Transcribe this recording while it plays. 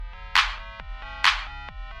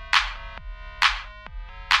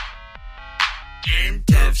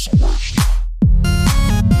Devs Quest.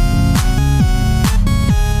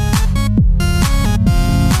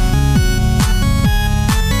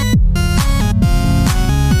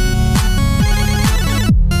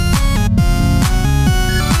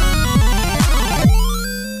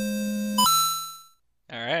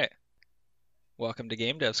 All right. Welcome to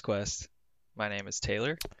Game Devs Quest. My name is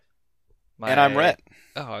Taylor. And I'm Rhett.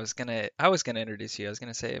 Oh, I was gonna introduce you. I was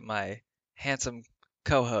gonna say my handsome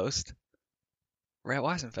co-host, Rhett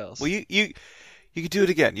Weisenfels. Well, you could do it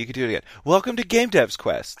again. You could do it again. Welcome to Game Devs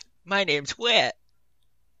Quest. My name's Rhett.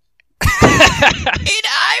 And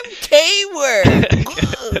I'm Taylor.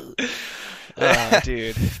 Oh,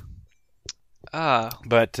 dude.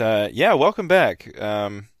 But yeah, welcome back.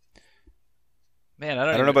 Man, I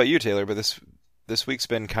don't know about you, Taylor, but this week's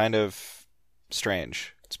been kind of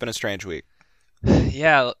strange. It's been a strange week.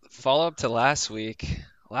 Yeah, follow up to last week.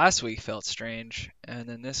 Last week felt strange, and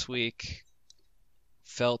then this week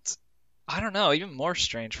felt, I don't know, even more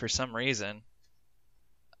strange for some reason.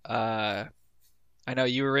 I know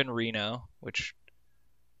you were in Reno, which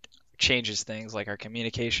changes things like our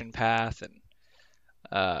communication path and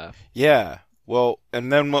Yeah. Well,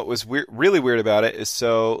 and then what was really weird about it is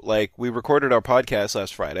so, like, we recorded our podcast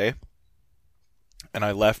last Friday, and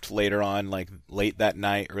I left later on, like, late that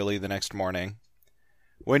night, early the next morning.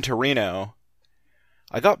 Went to Reno.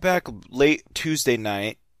 I got back late Tuesday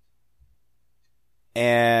night,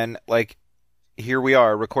 and, like, here we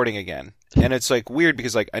are recording again. And it's, like, weird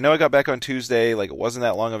because, like, I know I got back on Tuesday, like, it wasn't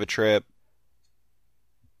that long of a trip,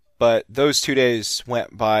 but those 2 days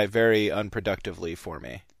went by very unproductively for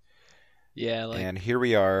me. yeah, like, And here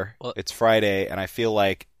we are. Well, it's Friday, and I feel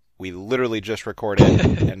like we literally just recorded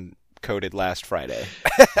and coded last Friday.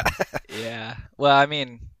 yeah. Well, I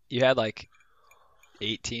mean, you had like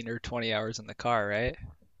 18 or 20 hours in the car, right?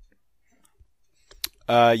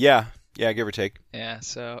 Yeah, give or take. Yeah.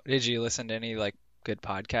 So, did you listen to any like good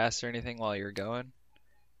podcasts or anything while you were going?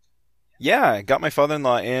 Yeah, I got my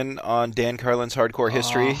father-in-law in on Dan Carlin's Hardcore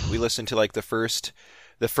History. Oh. We listened to like the first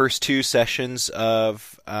two sessions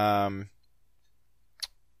of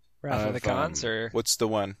Wrath of the Khans, or what's the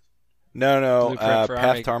one? No, Blueprint for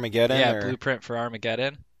Path to Armageddon. yeah, or Blueprint for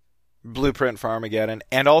Armageddon. Blueprint for Armageddon,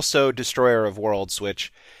 and also Destroyer of Worlds,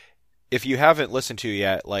 which, if you haven't listened to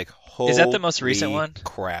yet, like, holy Is that the most recent one?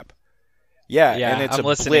 crap. Yeah, Yeah, and it's I'm a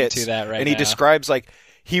listening blitz, to that right and he now. describes, like,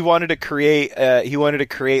 he wanted to create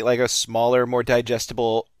like a smaller, more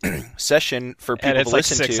digestible session for people And it's to like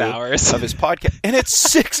listen 6 to hours. of his podcast, and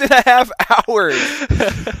it's 6.5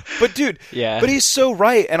 hours. But dude, Yeah. but he's so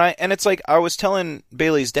right, and it's like I was telling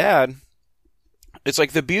Bailey's dad, it's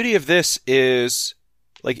like the beauty of this is,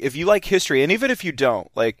 like, if you like history, and even if you don't,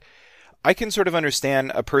 like, I can sort of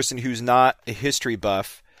understand a person who's not a history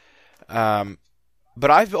buff. But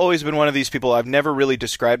I've always been one of these people. I've never really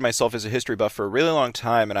described myself as a history buff for a really long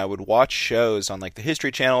time, and I would watch shows on, like, the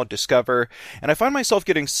History Channel, Discover, and I find myself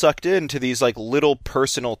getting sucked into these, like, little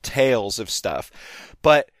personal tales of stuff.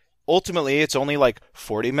 But ultimately, it's only like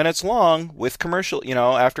 40 minutes long with commercial,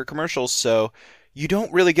 after commercials, so you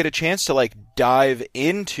don't really get a chance to, like, dive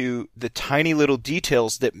into the tiny little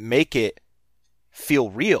details that make it feel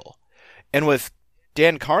real. And with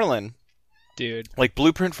Dan Carlin, Dude. like,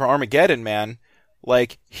 Blueprint for Armageddon, man,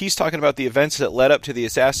 like, he's talking about the events that led up to the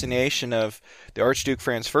assassination of the Archduke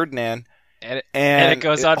Franz Ferdinand. And And it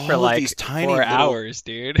goes on all for of like these tiny 4 little- hours,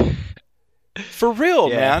 dude. For real,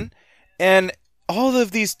 Yeah. man. And all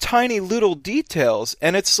of these tiny little details.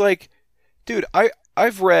 And it's like, dude,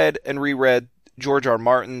 I've read and reread George R.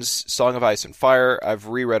 Martin's Song of Ice and Fire. I've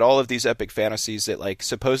reread all of these epic fantasies that, like,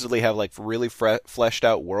 supposedly have, like, really fleshed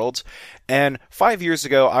out worlds. And 5 years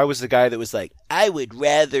ago, I was the guy that was like, I would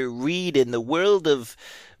rather read in the world of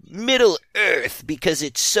Middle Earth because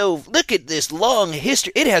it's so, look at this long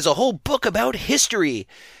history. It has a whole book about history.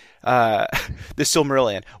 The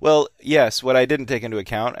Silmarillion. Well, yes, what I didn't take into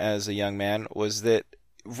account as a young man was that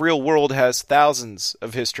real world has thousands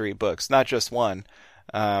of history books, not just one.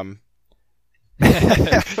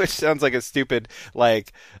 Which sounds like a stupid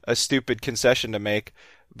concession to make,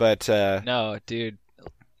 but No, dude.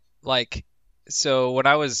 Like, so when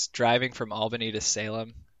I was driving from Albany to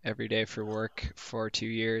Salem every day for work for 2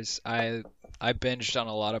 years, I binged on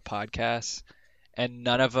a lot of podcasts, and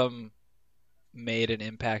none of them made an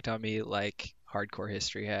impact on me like Hardcore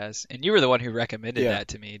History has. And you were the one who recommended Yeah. that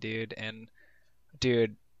to me, dude. And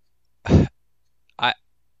dude,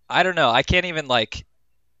 I don't know. I can't even like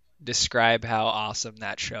describe how awesome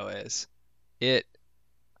that show is.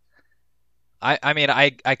 I mean,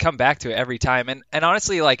 I come back to it every time, and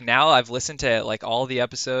honestly, like, now I've listened to like all the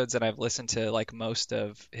episodes, and I've listened to like most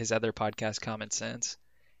of his other podcast, Common Sense,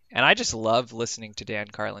 And I just love listening to Dan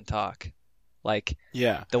Carlin talk. Like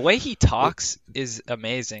Yeah. the way he Well, talks is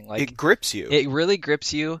amazing. it Like grips you. it really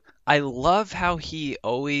grips you. I love how he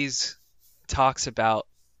always talks about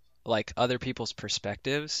like other people's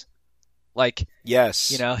perspectives. Like,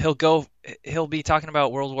 Yes. he'll be talking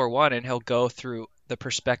about World War One and he'll go through the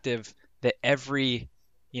perspective that every,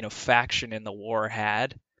 faction in the war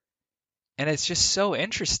had. And it's just so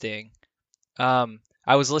interesting.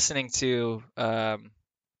 I was listening to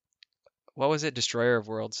what was it? Destroyer of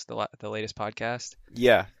Worlds, the latest podcast.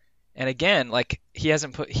 Yeah. And again, like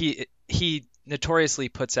he notoriously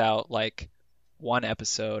puts out like one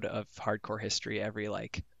episode of Hardcore History every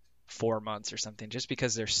like 4 months or something, just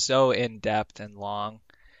because they're so in depth and long.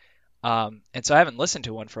 And so I haven't listened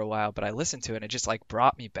to one for a while, but I listened to it and it just like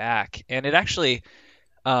brought me back. And it actually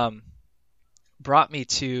um, brought me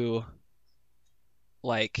to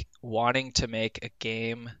like wanting to make a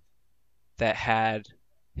game that had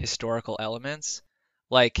historical elements.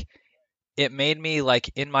 Like it made me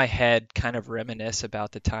like in my head kind of reminisce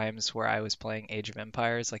about the times where I was playing Age of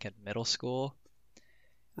Empires like in middle school.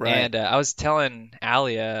 Right. And I was telling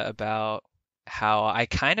Alia about how I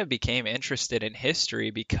kind of became interested in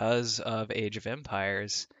history because of Age of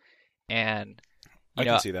Empires. And, you I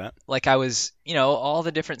can know, see that. like I was, all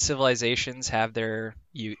the different civilizations have their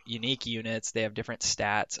unique units, they have different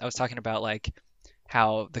stats. I was talking about like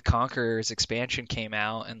how the Conqueror's expansion came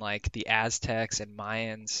out and like the Aztecs and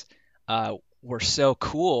Mayans were so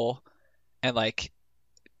cool and like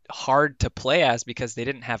hard to play as because they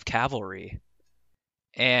didn't have cavalry.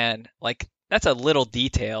 And like that's a little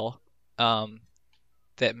detail um,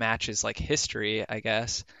 that matches like history, I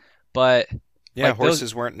guess. But Yeah, like those,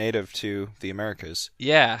 horses weren't native to the Americas.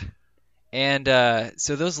 yeah. And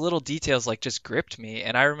so those little details like just gripped me.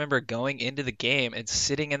 And I remember going into the game and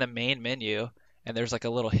sitting in the main menu, and there's like a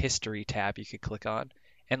little history tab you could click on,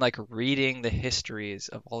 and like reading the histories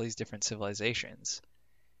of all these different civilizations.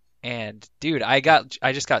 And dude, I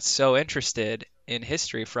just got so interested in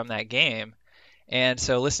history from that game. And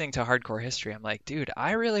so listening to Hardcore History, I'm like, dude,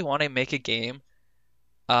 I really want to make a game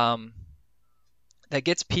um, that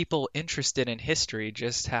gets people interested in history,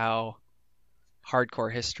 just how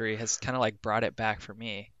Hardcore History has kind of like brought it back for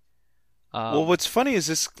me. Well, Um, what's funny is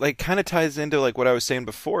this like kind of ties into like what I was saying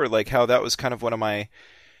before, like how that was kind of one of my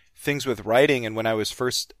things with writing and when I was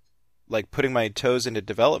first like putting my toes into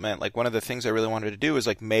development, like one of the things I really wanted to do is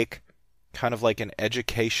like make kind of like an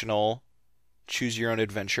educational choose your own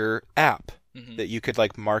adventure app mhm. that you could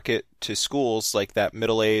like market to schools like that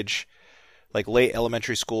middle age like late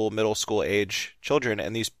elementary school, middle school age children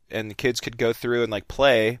and the kids could go through and like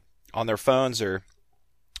play on their phones or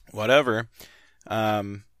whatever.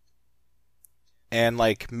 Um and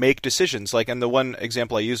like make decisions like and the one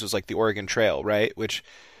example I used was like the Oregon Trail, right? Which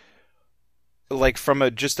like from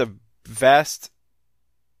a just a vast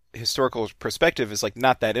historical perspective is like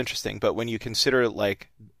not that interesting, but when you consider like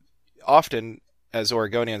often as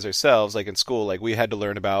Oregonians ourselves, like in school, like we had to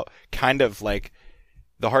learn about kind of like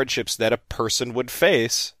the hardships that a person would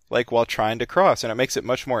face like while trying to cross, and it makes it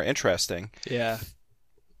much more interesting. Yeah,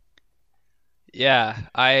 yeah.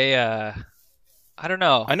 I don't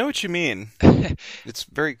know. I know what you mean. It's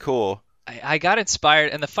very cool. I got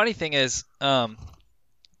inspired, and the funny thing is,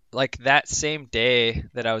 like that same day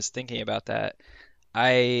that I was thinking about that,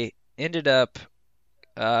 I ended up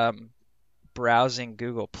um, browsing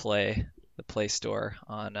Google Play, the Play Store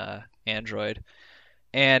on Android,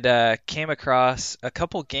 and came across a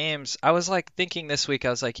couple games. I was like thinking this week, I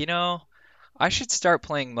was like, I should start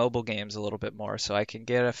playing mobile games a little bit more so I can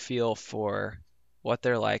get a feel for what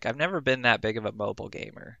they're like. I've never been that big of a mobile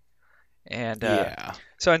gamer. And Yeah.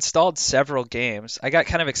 so I installed several games. I got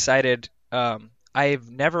kind of excited. I've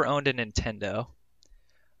never owned a Nintendo,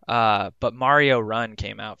 but Mario Run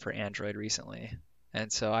came out for Android recently.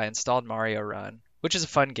 And so I installed Mario Run, which is a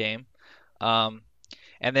fun game. Um,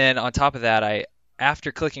 and then on top of that,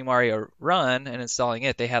 after clicking Mario Run and installing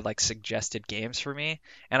it, they had like suggested games for me.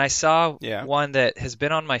 And I saw Yeah. one that has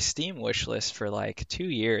been on my Steam wish list for like 2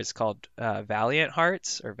 years called Valiant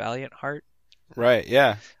Hearts or Valiant Heart. Right.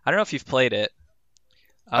 Yeah. I don't know if you've played it.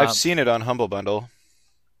 I've Um, seen it on Humble Bundle.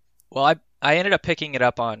 well, I ended up picking it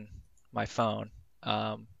up on my phone.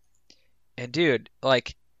 Um, and dude,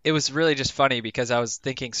 like it was really just funny because I was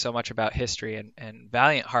thinking so much about history and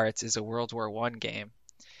Valiant Hearts is a World War One game.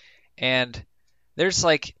 And there's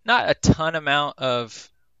like not a ton amount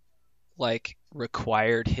of like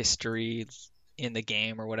required history in the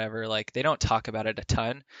game or whatever. Like they don't talk about it a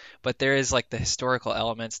ton, but there is like the historical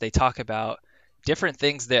elements. They talk about different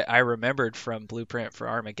things that I remembered from Blueprint for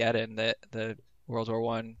Armageddon, that the World War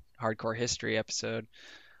One hardcore history episode.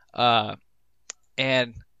 Uh,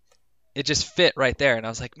 and it just fit right there, and I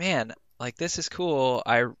was like, man, like this is cool.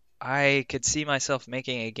 I could see myself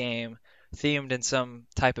making a game themed in some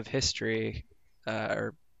type of history,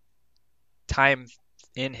 or time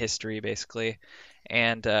in history, basically,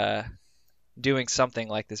 and doing something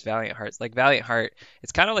like this Valiant Hearts. Like Valiant Heart,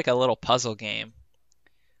 it's kind of like a little puzzle game,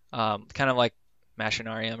 kind of like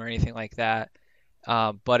Machinarium or anything like that,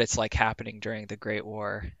 but it's like happening during the Great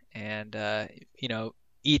War, and you know,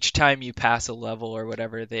 each time you pass a level or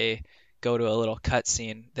whatever, they go to a little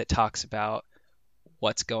cutscene that talks about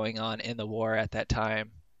what's going on in the war at that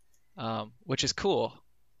time, which is cool.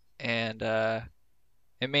 And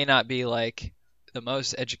it may not be like the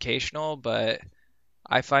most educational, but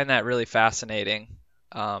I find that really fascinating.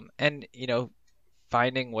 And you know,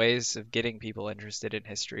 finding ways of getting people interested in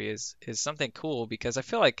history is something cool because I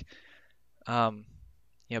feel like um,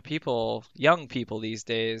 you know, young people these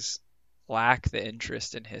days lack the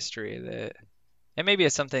interest in history that, and maybe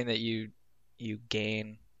it's something that you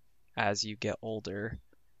gain as you get older,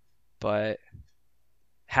 but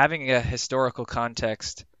having a historical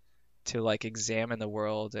context to like examine the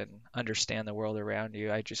world and understand the world around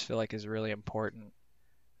you, I just feel like is really important.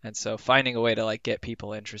 And so finding a way to like get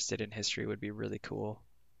people interested in history would be really cool.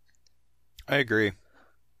 I agree.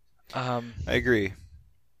 Um, I agree.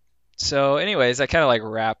 so anyways, I kind of like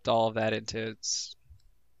wrapped all of that into its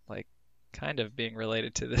like kind of being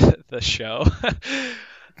related to the show.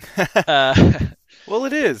 uh, Well,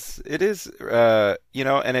 it is. It is, you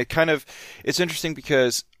know, and it's interesting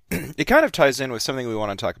because it kind of ties in with something we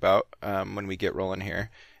want to talk about when we get rolling here.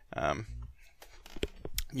 Um,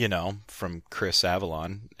 you know, from Chris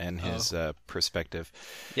Avalon and his perspective.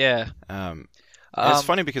 yeah. And it's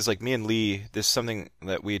funny because, like, me and Lee, this is something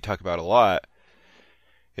that we talk about a lot,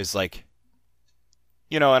 is like,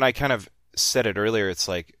 you know, and I kind of said it earlier, it's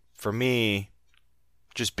like, for me,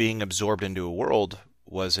 just being absorbed into a world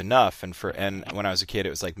was enough. And when I was a kid, it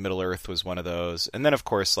was like Middle Earth was one of those. And then, of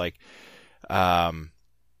course, like,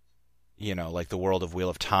 you know, like the world of Wheel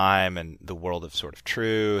of Time and the world of Sword of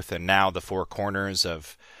Truth, and now the Four Corners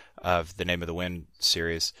of the Name of the Wind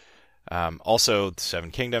series. Also, the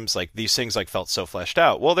Seven Kingdoms, like these things like felt so fleshed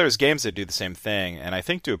out. Well, there's games that do the same thing, and I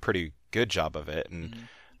think do a pretty good job of it. And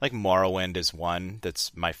like Morrowind is one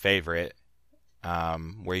that's my favorite,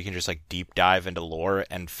 where you can just like deep dive into lore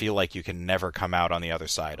and feel like you can never come out on the other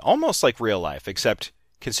side, almost like real life, except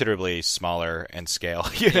considerably smaller in scale.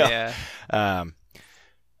 You know? Yeah.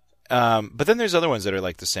 But then there's other ones that are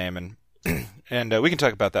like the same, and and we can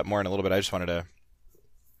talk about that more in a little bit. I just wanted to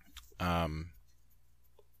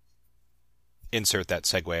insert that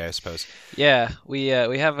segue, I suppose. Yeah, we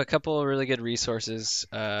have a couple of really good resources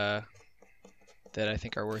that I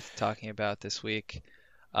think are worth talking about this week.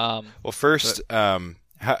 Well, first,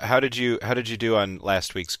 how did you do on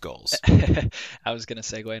last week's goals? I was gonna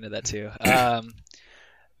segue into that too.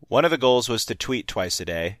 One of the goals was to tweet twice a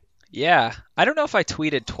day. Yeah, I don't know if I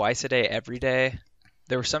tweeted twice a day every day.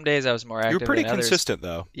 There were some days I was more active. You were pretty than others. consistent,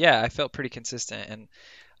 though. Yeah, I felt pretty consistent,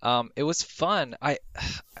 and it was fun. I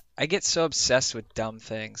get so obsessed with dumb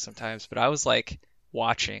things sometimes, but I was like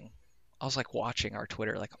watching our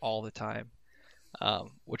Twitter like all the time,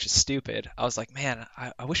 which is stupid. I was like, man,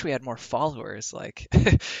 I wish we had more followers. Like,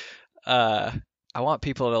 I want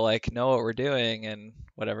people to like know what we're doing and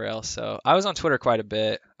whatever else. So I was on Twitter quite a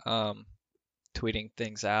bit, tweeting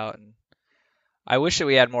things out, and I wish that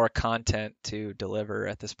we had more content to deliver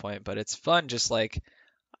at this point, but it's fun just like,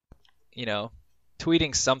 you know,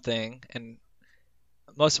 tweeting something, and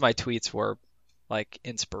most of my tweets were like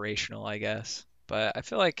inspirational, I guess. But I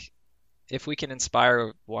feel like if we can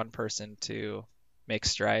inspire one person to make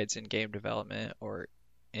strides in game development or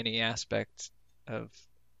any aspect of,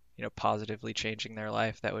 you know, positively changing their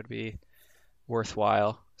life, that would be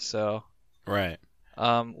worthwhile. So, right.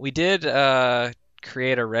 We did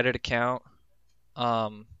create a Reddit account.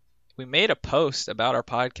 We made a post about our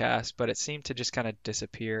podcast, but it seemed to just kind of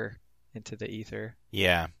disappear into the ether.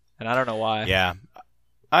 Yeah. And I don't know why. Yeah.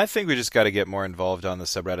 I think we just got to get more involved on the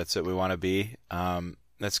subreddits that we want to be.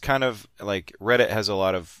 That's kind of like Reddit has a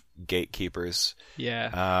lot of gatekeepers.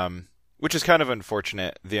 Yeah. Which is kind of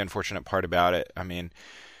unfortunate. The unfortunate part about it. I mean,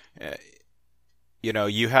 you know,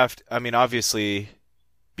 you have to, I mean, obviously,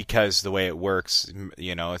 because the way it works,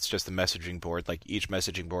 you know, it's just the messaging board. Like each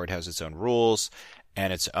messaging board has its own rules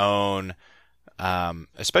and its own,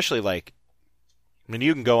 especially like, I mean,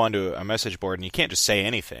 you can go onto a message board and you can't just say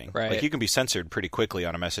anything. Right. Like you can be censored pretty quickly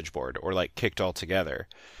on a message board or like kicked altogether.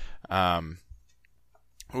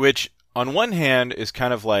 Which on one hand is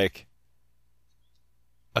kind of like,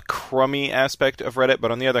 a crummy aspect of Reddit,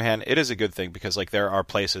 but on the other hand, it is a good thing because like there are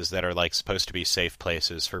places that are like supposed to be safe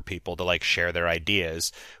places for people to like share their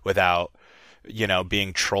ideas without,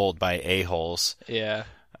 being trolled by a-holes. Yeah.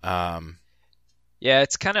 Um, Yeah,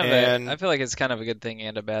 it's kind of I and feel like it's kind of a good thing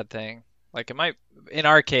and a bad thing. Like it might, in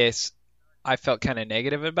our case, I felt kind of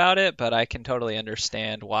negative about it, but I can totally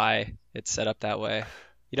understand why it's set up that way.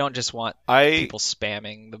 You don't just want I people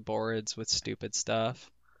spamming the boards with stupid stuff.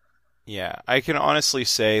 Yeah, I can honestly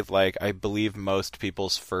say like I believe most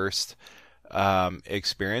people's first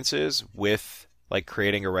experiences with like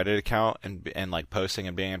creating a Reddit account and like posting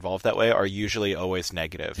and being involved that way are usually always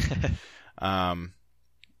negative. Um,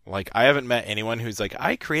 like I haven't met anyone who's like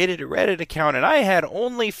I created a Reddit account and I had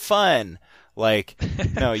only fun. Like,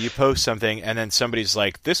 no, you post something and then somebody's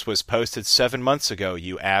like, "This was posted 7 months ago,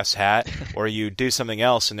 you asshat," or you do something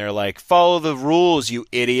else and they're like, "Follow the rules, you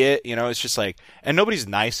idiot." It's just like, and nobody's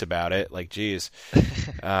nice about it. Like, geez,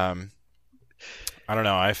 um, I don't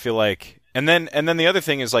know. I feel like, and then the other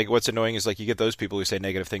thing is like, what's annoying is like you get those people who say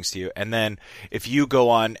negative things to you, and then if you go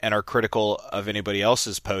on and are critical of anybody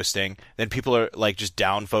else's posting, then people are like just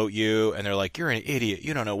downvote you, and they're like, "You're an idiot.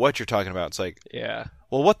 You don't know what you're talking about." It's like, Yeah.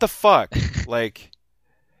 well, what the fuck? Like,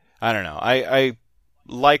 I don't know. I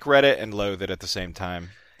like Reddit and loathe it at the same time.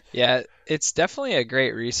 Yeah, it's definitely a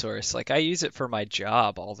great resource. Like I use it for my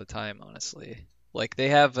job all the time, honestly. Like they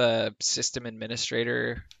have a system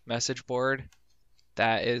administrator message board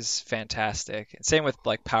that is fantastic. Same with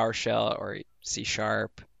like PowerShell or C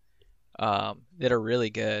Sharp, that are really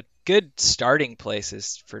good. Good starting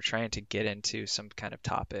places for trying to get into some kind of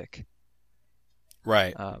topic.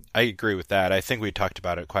 Right. Um, I agree with that. I think we talked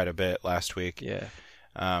about it quite a bit last week. yeah.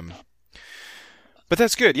 Um, but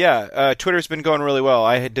that's good. Yeah. Twitter's been going really well.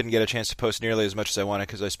 Didn't get a chance to post nearly as much as I wanted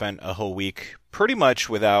because I spent a whole week pretty much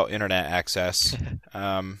without internet access.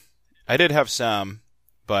 I did have some,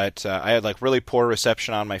 but I had like really poor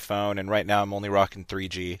reception on my phone, and right now I'm only rocking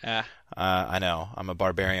 3G. Ah, I know. I'm a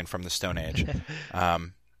barbarian from the Stone Age.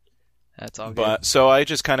 Um, that's all good. but so I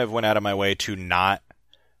just kind of went out of my way to not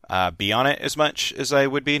be on it as much as I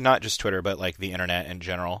would be, not just Twitter, but like the internet in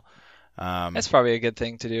general. That's probably a good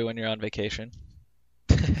thing to do when you're on vacation.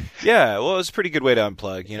 Yeah, well, it was a pretty good way to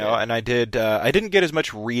unplug, Yeah. and I did. I didn't get as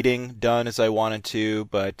much reading done as I wanted to,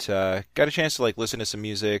 but got a chance to like listen to some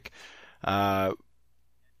music, uh,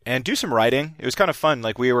 and do some writing. It was kind of fun.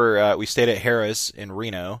 Like we stayed at Harrah's in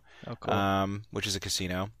Reno, Oh, cool. which is a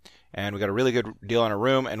casino, and we got a really good deal on a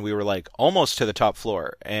room, and we were like almost to the top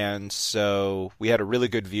floor, and so we had a really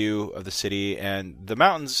good view of the city, and the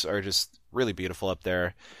mountains are just really beautiful up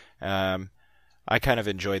there. Um, I kind of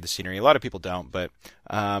enjoyed the scenery. A lot of people don't, but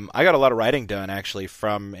I got a lot of writing done actually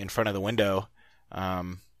from in front of the window.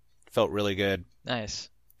 Felt really good. Nice.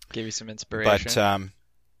 Give you some But inspiration.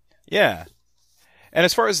 yeah. And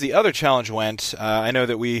as far as the other challenge went, I know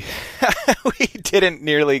that we we didn't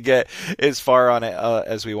nearly get as far on it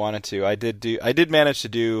as we wanted to. I did manage to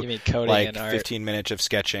You do mean coding like and art? 15 minutes of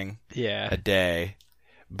sketching Yeah. a day,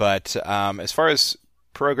 but as far as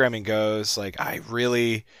programming goes, like I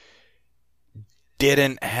really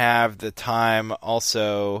didn't have the time.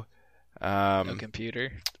 Also, No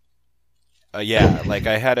computer. yeah, like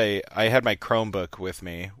I had my Chromebook with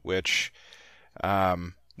me, which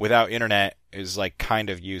without internet is like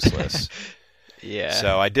kind of useless. Yeah.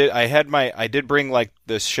 So I did bring like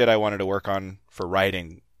this shit I wanted to work on for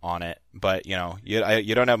writing on it, but you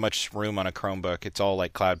don't have much room on a Chromebook. It's all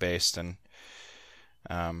like cloud based and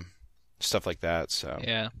stuff like that. So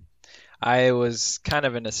Yeah. I was kind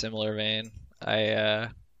of in a similar vein. I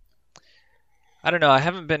don't know, I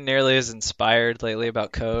haven't been nearly as inspired lately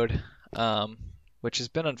about code, which has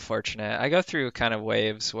been unfortunate. I go through kind of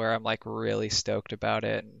waves where I'm like really stoked about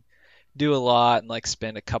it and do a lot and like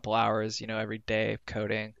spend a couple hours, every day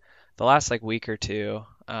coding. The last like week or two,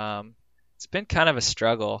 it's been kind of a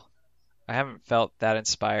struggle. I haven't felt that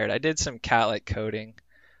inspired. I did some cat-like coding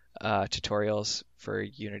tutorials for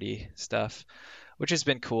Unity stuff, which has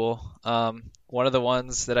been cool. One of the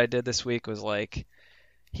ones that I did this week was like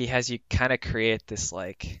he has you kind of create this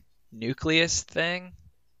like nucleus thing,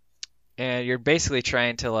 and you're basically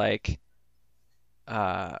trying to like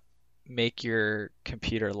uh, make your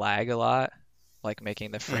computer lag a lot, like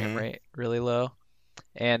making the frame hmm rate really low.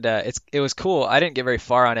 And it was cool. I didn't get very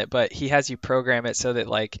far on it, but he has you program it so that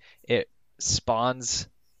like it spawns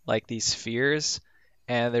like these spheres,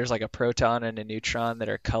 and there's like a proton and a neutron that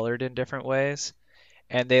are colored in different ways,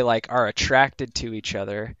 and they like are attracted to each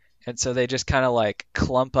other, and so they just kind of like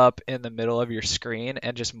clump up in the middle of your screen,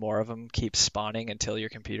 and just more of them keep spawning until your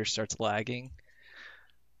computer starts lagging.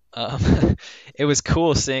 Um, it was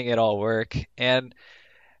cool seeing it all work, and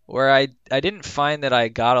where I didn't find that I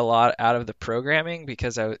got a lot out of the programming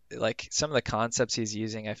because like some of the concepts he's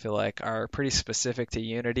using I feel like are pretty specific to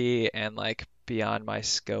Unity and like beyond my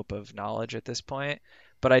scope of knowledge at this point.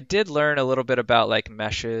 But I did learn a little bit about like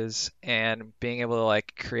meshes and being able to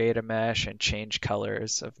like create a mesh and change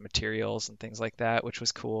colors of materials and things like that, which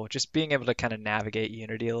was cool. Just being able to kind of navigate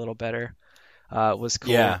Unity a little better was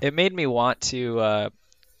cool. Yeah. It made me want to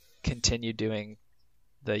continue doing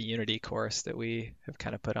the Unity course that we have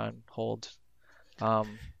kind of put on hold.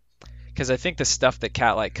 Um, because I think the stuff that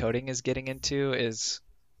Catlight Coding is getting into is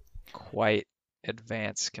quite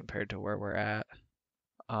advanced compared to where we're at.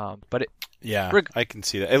 But Yeah, reg- I can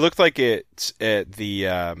see that. It looked like the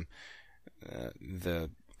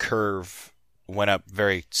curve went up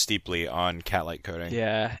very steeply on Catlight coding.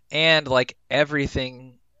 yeah, and like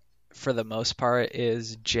everything for the most part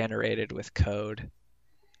is generated with code.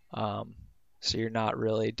 Um, so you're not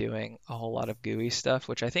really doing a whole lot of GUI stuff,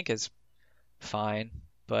 which I think is fine,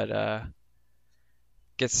 but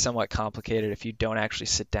gets somewhat complicated if you don't actually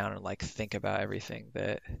sit down and like think about everything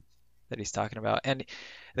that he's talking about. And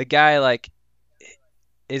the guy like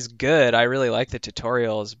is good. I really like the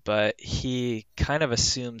tutorials, but he kind of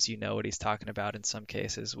assumes you know what he's talking about in some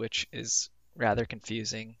cases, which is rather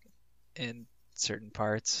confusing in certain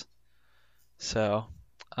parts. So,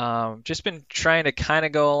 just been trying to kind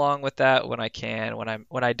of go along with that when I can.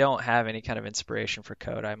 When I don't have any kind of inspiration for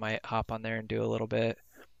code, I might hop on there and do a little bit.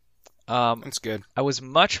 Um, That's good. I was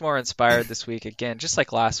much more inspired this week again, just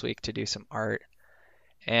like last week, to do some art,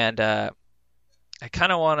 and I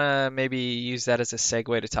kind of want to maybe use that as a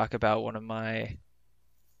segue to talk about one of my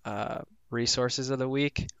resources of the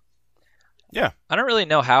week. Yeah. I don't really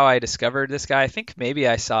know how I discovered this guy. I think maybe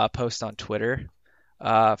I saw a post on Twitter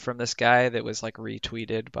from this guy that was like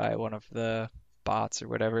retweeted by one of the bots or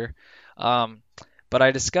whatever. Um, but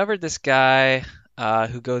I discovered this guy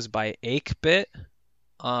who goes by AkeBit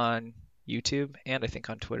on YouTube and I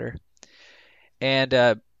think on Twitter. And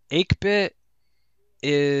AkeBit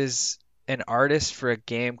is an artist for a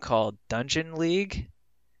game called Dungeon League,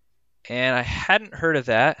 and I hadn't heard of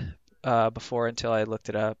that before until I looked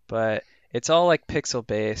it up. But it's all like pixel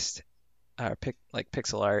based, like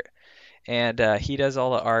pixel art, and he does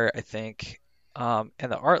all the art, I think, and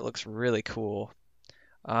the art looks really cool.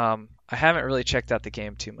 I haven't really checked out the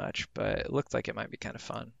game too much, but it looked like it might be kind of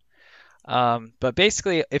fun. But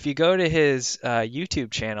basically, if you go to his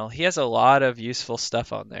YouTube channel, he has a lot of useful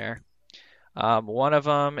stuff on there. One of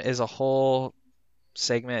them is a whole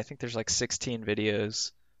segment. I think there's like 16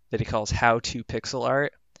 videos that he calls How to Pixel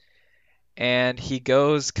Art. And he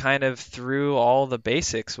goes kind of through all the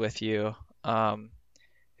basics with you.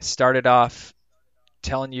 Started off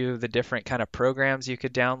telling you the different kind of programs you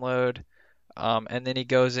could download. And then he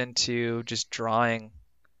goes into just drawing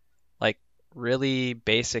like really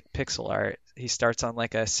basic pixel art. He starts on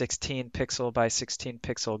like a 16 pixel by 16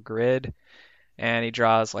 pixel grid and he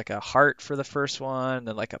draws like a heart for the first one,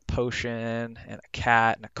 then like a potion and a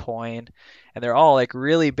cat and a coin, and they're all like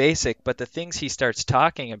really basic. But the things he starts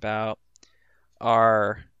talking about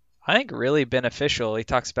are, I think, really beneficial. He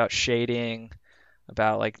talks about shading,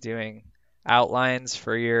 about like doing outlines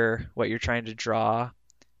for your what you're trying to draw,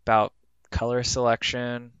 about color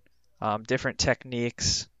selection, different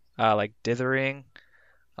techniques like dithering,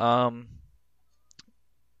 um,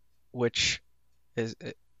 which is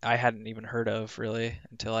I hadn't even heard of really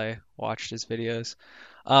until I watched his videos.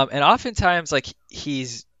 And oftentimes, like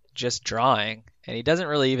he's just drawing, and he doesn't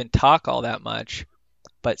really even talk all that much.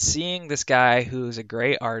 But seeing this guy who's a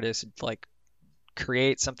great artist, like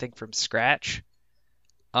create something from scratch,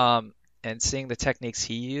 and seeing the techniques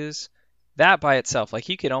he used, that by itself, like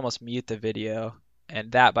you could almost mute the video,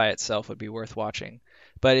 and that by itself would be worth watching.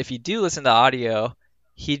 But if you do listen to audio,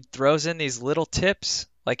 he throws in these little tips,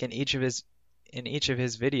 like in each of his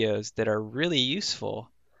videos that are really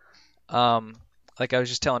useful. Um, like I was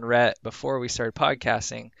just telling Rhett before we started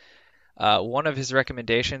podcasting, one of his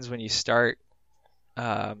recommendations when you start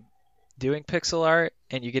um, doing pixel art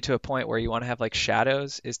and you get to a point where you want to have like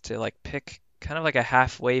shadows is to like pick kind of like a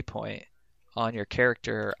halfway point on your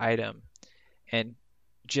character or item and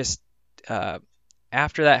just uh,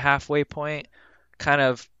 after that halfway point, kind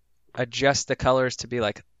of adjust the colors to be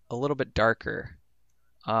like a little bit darker.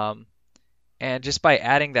 Um, and just by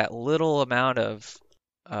adding that little amount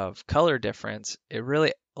of color difference, it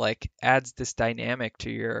really like adds this dynamic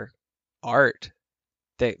to your art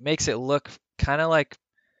that makes it look kind of like,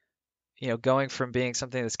 going from being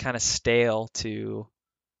something that's kind of stale to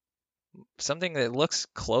something that looks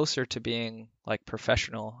closer to being like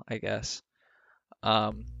professional, I guess.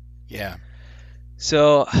 Um, Yeah.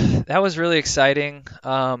 so that was really exciting.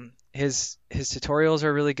 his tutorials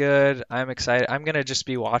are really good. I'm excited. I'm gonna just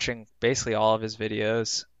be watching basically all of his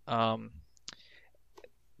videos.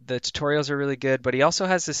 The tutorials are really good, but he also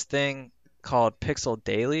has this thing called Pixel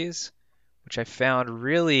Dailies, which I found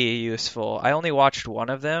really useful. I only watched one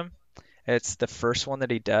of them. It's the first one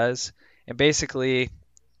that he does, and basically,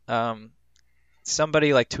 um,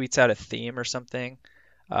 somebody like tweets out a theme or something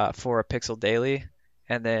for a Pixel Daily,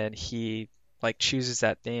 and then he like chooses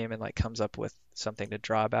that theme and like comes up with something to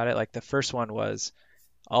draw about it. Like the first one was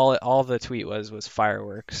all the tweet was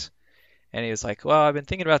fireworks, and he was like, "Well, I've been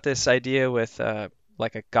thinking about this idea with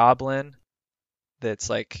like a goblin that's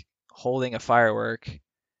like holding a firework,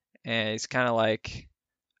 and he's kind of like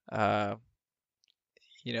uh,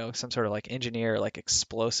 some sort of like engineer, like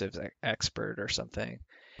explosives expert or something."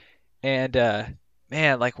 And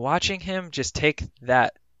man, like watching him just take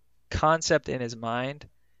that concept in his mind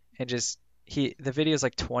and just the video is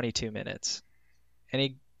like 22 minutes, and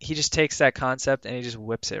he just takes that concept and he just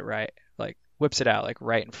whips it out like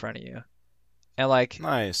right in front of you. And like it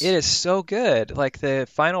Nice. is so good. Like the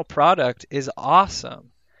final product is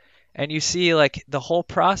awesome. And you see like the whole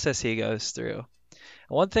process he goes through.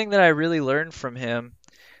 One thing that I really learned from him,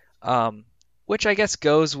 um, which I guess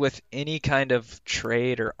goes with any kind of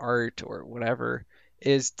trade or art or whatever,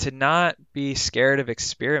 is to not be scared of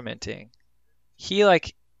experimenting. He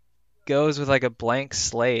like goes with like a blank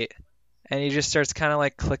slate and he just starts kind of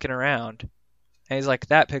like clicking around. And he's like,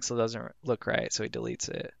 that pixel doesn't look right, so he deletes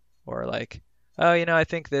it. Or like, oh, I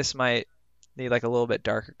think this might need like a little bit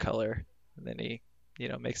darker color. And then he,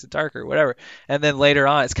 makes it darker, whatever. And then later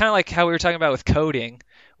on, it's kind of like how we were talking about with coding,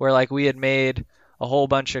 where like we had made a whole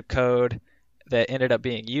bunch of code that ended up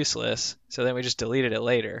being useless. So then we just deleted it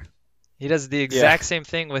later. He does the Yeah. exact same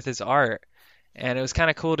thing with his art. And it was kind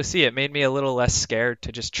of cool to see. It made me a little less scared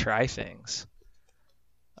to just try things.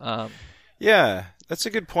 Um, Yeah, that's a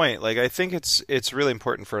good point. Like I think it's really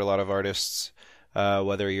important for a lot of artists,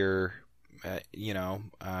 whether you're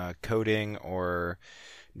coding or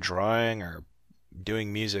drawing or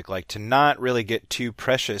doing music, like to not really get too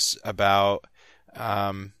precious about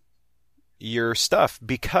um, your stuff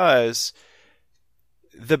because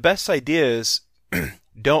the best ideas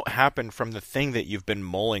don't happen from the thing that you've been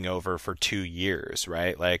mulling over for 2 years,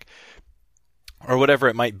 right? Like, or whatever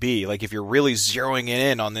it might be. Like, if you're really zeroing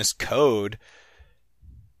in on this code,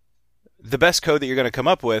 the best code that you're going to come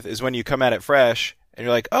up with is when you come at it fresh and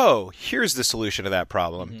you're like, oh, here's the solution to that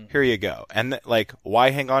problem. mhm. Here you go. And like,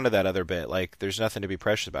 why hang on to that other bit? Like, there's nothing to be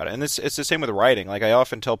precious about it. And it's the same with writing. Like, I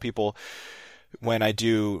often tell people when I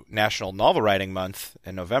do National Novel Writing Month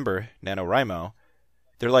in November, NaNoWriMo,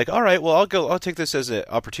 they're like, all right, well, I'll take this as an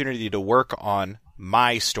opportunity to work on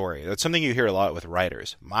my story. That's something you hear a lot with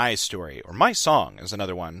writers. My story or my song is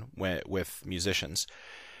another one with musicians.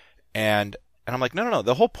 And I'm like, no, no, no.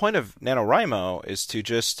 The whole point of NaNoWriMo is to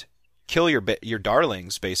just kill your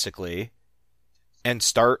darlings, basically, and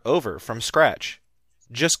start over from scratch.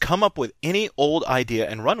 Just come up with any old idea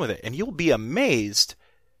and run with it. And you'll be amazed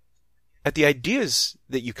at the ideas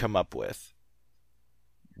that you come up with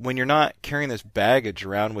when you're not carrying this baggage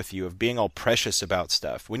around with you of being all precious about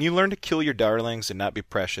stuff. When you learn to kill your darlings and not be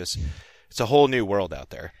precious, it's a whole new world out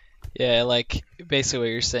there. Yeah, like basically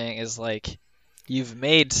what you're saying is like you've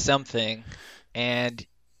made something and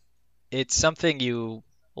it's something you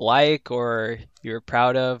like or you're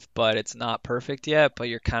proud of, but it's not perfect yet, but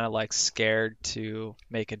you're kind of like scared to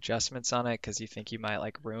make adjustments on it because you think you might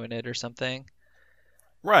like ruin it or something.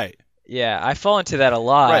 Right. Yeah, I fall into that a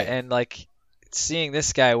lot, Right. and like seeing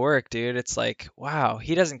this guy work, dude, it's like, wow,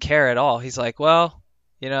 he doesn't care at all. He's like, well,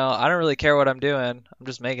 I don't really care what I'm doing. I'm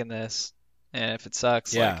just making this. And if it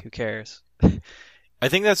sucks, like, Yeah. who cares? I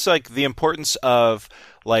think that's like the importance of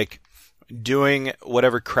like doing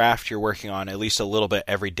whatever craft you're working on at least a little bit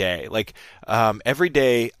every day. Like every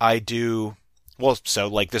day I do well, so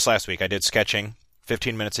like this last week I did sketching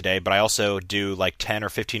 15 minutes a day, but I also do like 10 or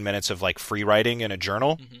 15 minutes of like free writing in a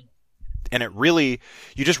journal. Hmm. And it really,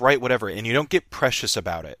 you just write whatever and you don't get precious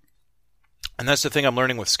about it. And that's the thing I'm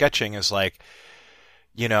learning with sketching is like,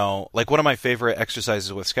 like one of my favorite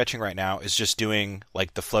exercises with sketching right now is just doing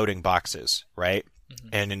like the floating boxes, right?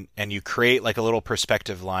 Hmm. And you create like a little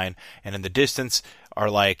perspective line, and in the distance are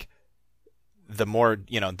like the more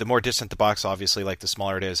distant the box, obviously, like the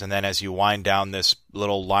smaller it is, and then as you wind down this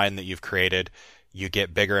little line that you've created, you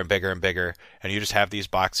get bigger and bigger and bigger, and you just have these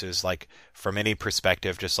boxes like from any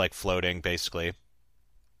perspective, just like floating basically.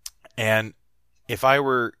 And if I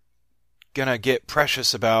were gonna get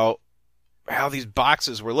precious about how these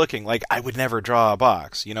boxes were looking, like I would never draw a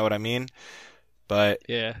box, you know what I mean? But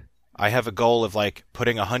Yeah. I have a goal of like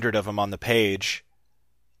putting 100 of them on the page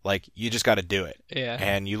Like, you just got to do it. Yeah.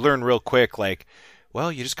 And you learn real quick, like,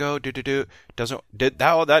 well, you just go do.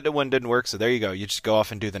 That one didn't work, so there you go. You just go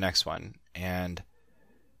off and do the next one. And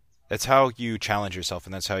that's how you challenge yourself,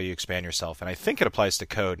 and that's how you expand yourself. And I think it applies to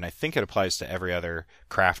code, and I think it applies to every other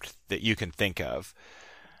craft that you can think of.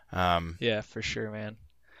 Yeah, for sure, man.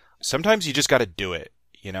 Sometimes you just got to do it,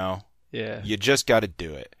 you know? Yeah. You just got to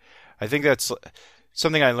do it. I think that's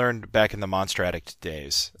something I learned back in the Monster Addict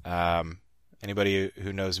days. Anybody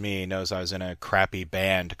who knows me knows I was in a crappy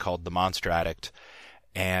band called the Monster Addict,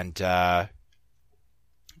 and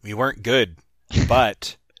we weren't good,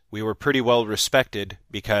 but we were pretty well respected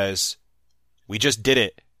because we just did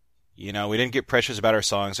it. You know, we didn't get precious about our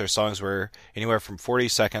songs. Our songs were anywhere from 40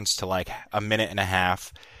 seconds to like a minute and a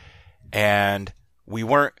half, and we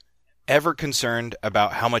weren't ever concerned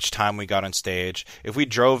about how much time we got on stage. If we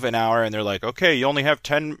drove an hour and they're like, okay, you only have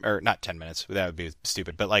 10, or not 10 minutes, that would be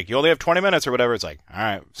stupid, but like, you only have 20 minutes or whatever, it's like, all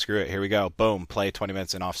right, screw it, here we go, boom, play 20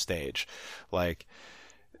 minutes and off stage. Like,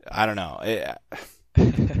 I don't know.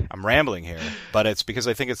 I'm rambling here, but it's because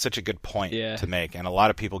I think it's such a good point to make, and a lot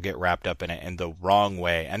of people get wrapped up in it in the wrong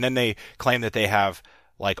way, and then they claim that they have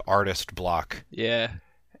like artist block. Yeah.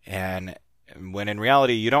 And when in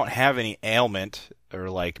reality, you don't have any ailment or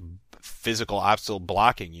like physical obstacle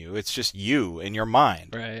blocking you. It's just you in your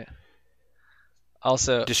mind. Right.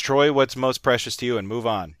 Also, destroy what's most precious to you and move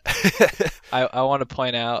on. I want to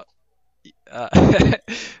point out,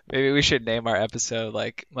 maybe we should name our episode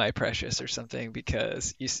like "My Precious" or something,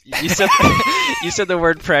 because you said you said the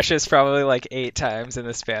word "precious" probably like 8 times in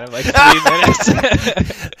the span of like 3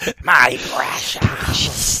 minutes. My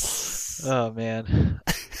precious. Oh man.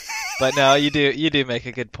 But no, you do make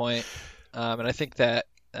a good point, and I think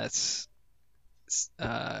that's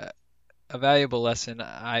a valuable lesson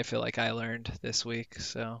I feel like I learned this week.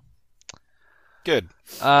 So good.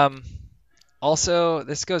 Also,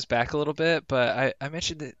 this goes back a little bit, but I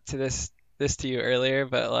mentioned it to this to you earlier,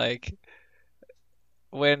 but like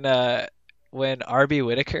when RB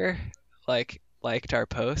Whitaker liked our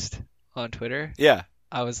post on Twitter, yeah,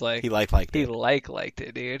 I was like, he liked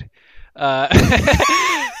it, dude.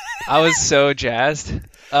 I was so jazzed.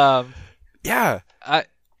 Yeah.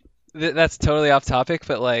 That's totally off topic,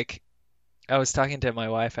 but like I was talking to my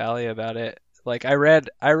wife Allie about it. Like I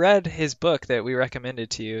read his book that we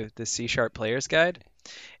recommended to you, the C# Player's Guide,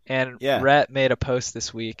 and Rhett made a post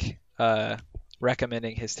this week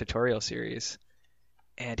recommending his tutorial series,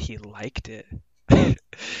 and he liked it.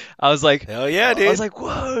 I was like, hell yeah, dude. I was like,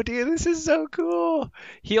 whoa, dude, this is so cool.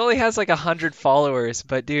 He only has like 100 followers,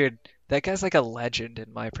 but dude, that guy's like a legend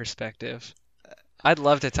in my perspective. I'd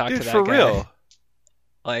love to talk to that guy. For real.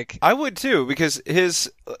 Like, I would too, because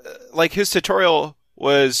his tutorial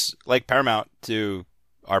was like paramount to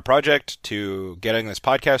our project, to getting this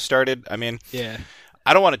podcast started. I mean, yeah.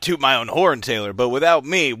 I don't want to toot my own horn, Taylor, but without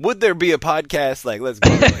me, would there be a podcast? Like, let's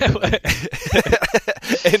go.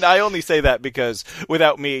 And I only say that because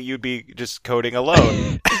without me, you'd be just coding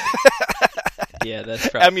alone. Yeah, that's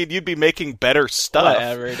probably... I mean, you'd be making better stuff.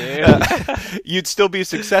 Whatever, dude. You'd still be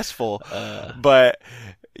successful, but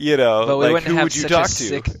you know, but we like, wouldn't who have would you such talk a to?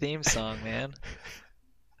 sick theme song, man.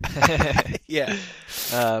 Yeah.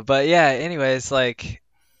 But yeah, anyways, like,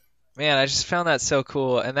 man, I just found that so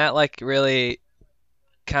cool, and that like really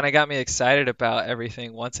kind of got me excited about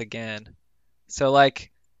everything once again. So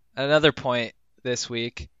like another point this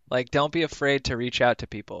week, like, don't be afraid to reach out to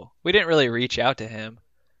people. We didn't really reach out to him,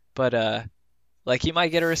 but like, he might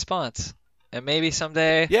get a response, and maybe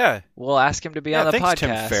someday we'll ask him to be on the thanks,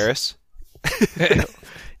 podcast. Tim Ferriss.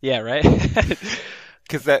 Yeah, right.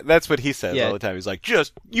 Because that's what he says all the time. He's like,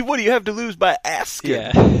 what do you have to lose by asking?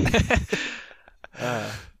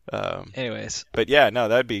 Yeah. Anyways. But yeah, no,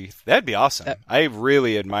 that'd be awesome. I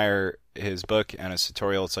really admire his book and his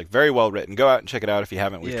tutorial. It's like very well written. Go out and check it out if you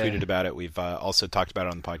haven't. We've tweeted about it. We've also talked about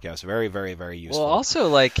it on the podcast. Very, very, very useful. Well, also,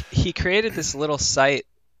 like, he created this little site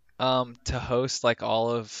to host like all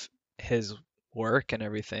of his work and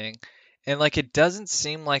everything, and like it doesn't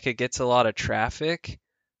seem like it gets a lot of traffic,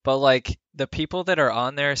 but like the people that are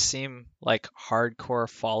on there seem like hardcore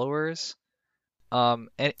followers, and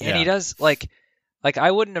he does like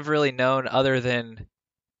I wouldn't have really known other than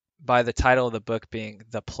by the title of the book being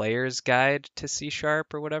The Player's Guide to C# or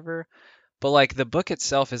whatever, but like the book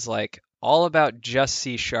itself is like all about just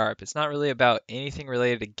C#. It's not really about anything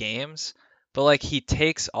related to games. But like he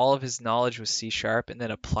takes all of his knowledge with C# and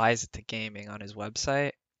then applies it to gaming on his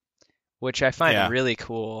website, which I find really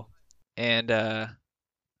cool. And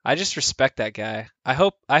I just respect that guy. I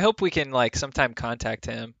hope we can like sometime contact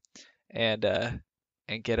him and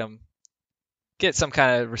get some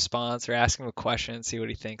kind of response or ask him a question, see what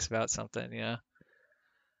he thinks about something, you know.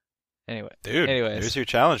 Anyway, Dude, anyways. there's your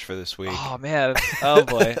challenge for this week. Oh man. Oh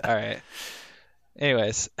boy. All right.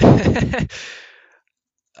 Anyways.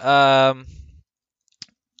 Um,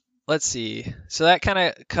 let's see. So that kind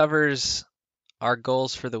of covers our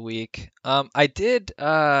goals for the week. I did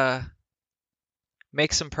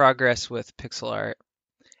make some progress with pixel art,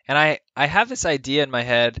 and I have this idea in my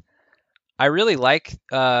head. I really like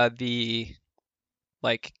the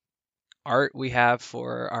like art we have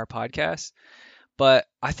for our podcast, but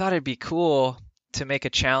I thought it'd be cool to make a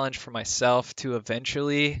challenge for myself to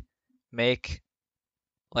eventually make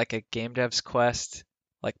like a Game Dev's Quest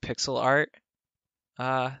like pixel art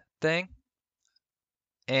uh thing.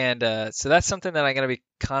 And so that's something that I'm gonna be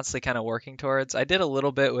constantly kind of working towards. I did a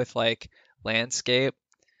little bit with like landscape.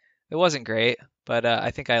 It wasn't great, but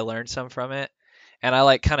I think I learned some from it. And I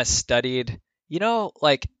like kind of studied,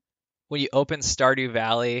 like when you open Stardew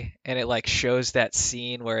Valley and it like shows that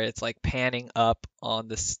scene where it's like panning up on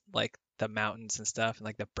this like the mountains and stuff and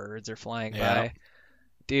like the birds are flying Yeah. by.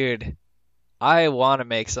 Dude, I want to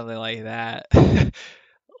make something like that.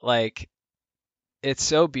 Like it's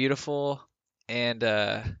so beautiful and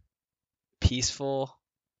peaceful.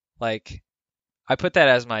 Like I put that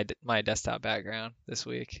as my desktop background this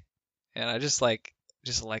week, and I just like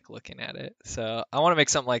looking at it. So I want to make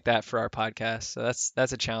something like that for our podcast. So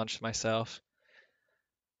that's a challenge to myself.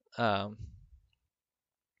 Um.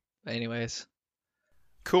 Anyways,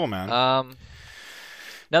 Cool, man. um,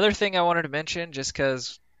 another thing I wanted to mention, just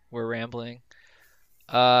because we're rambling.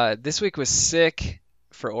 This week was sick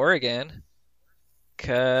for Oregon,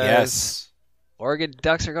 cause Yes. Oregon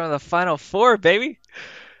Ducks are going to the Final Four, baby.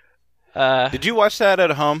 Uh, Did you watch that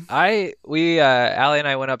at home? Allie and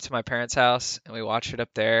I went up to my parents' house and we watched it up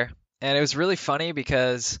there, and it was really funny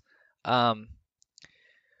because, um,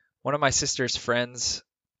 one of my sister's friends,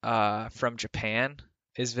 from Japan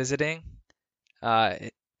is visiting. Uh,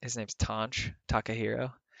 his name's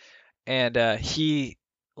Takahiro, and he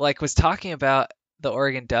like was talking about the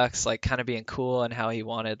Oregon Ducks like kind of being cool and how he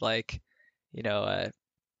wanted like, a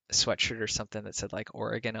sweatshirt or something that said like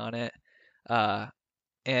Oregon on it. Uh,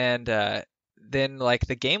 and then like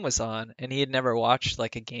the game was on and he had never watched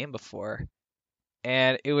like a game before,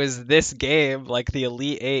 and it was this game, like the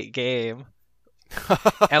Elite Eight game,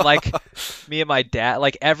 and like me and my dad,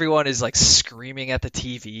 like everyone is like screaming at the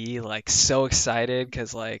TV, like so excited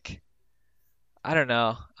because like I don't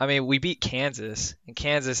know. I mean, we beat Kansas. In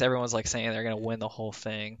Kansas, everyone's like saying they're gonna win the whole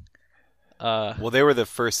thing. Well, they were the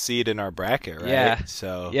first seed in our bracket, right? Yeah,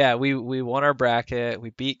 So yeah, we won our bracket. We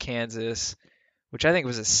beat Kansas, which I think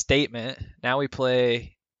was a statement. Now we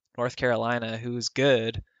play North Carolina, who's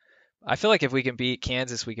good. I feel like if we can beat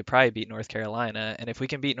Kansas, we could probably beat North Carolina. And if we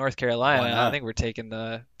can beat North why Carolina, I not? think we're taking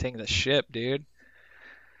the ship, dude.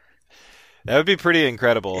 That would be pretty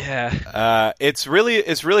incredible. Yeah. It's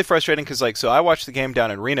really frustrating because so I watched the game down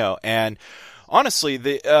in Reno, and honestly,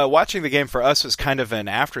 the watching the game for us was kind of an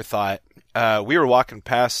afterthought. We were walking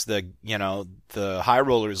past the High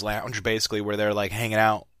Rollers Lounge basically where they're like hanging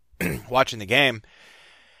out, watching the game,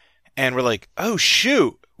 and we're like, oh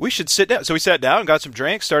shoot, we should sit down. So we sat down, got some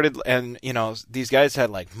drinks, started, and these guys had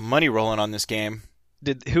like money rolling on this game.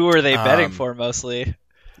 Who were they betting Um, for mostly?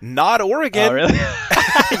 Not Oregon. Oh, really?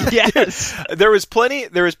 Yes. There was plenty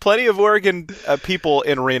of Oregon people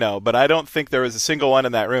in Reno, but I don't think there was a single one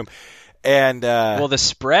in that room. And Well, the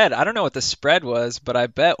spread, I don't know what the spread was, but I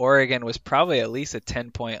bet Oregon was probably at least a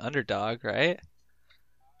 10-point underdog, right?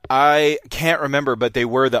 I can't remember, but they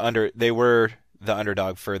were the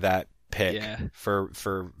underdog for that pick, Yeah. for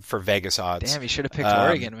Vegas odds. Damn, you should have picked Um,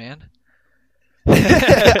 Oregon, man.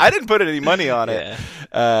 I didn't put any money on it.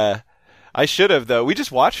 Yeah. I should have though. We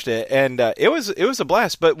just watched it, and it was a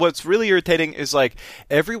blast. But what's really irritating is like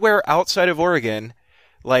everywhere outside of Oregon,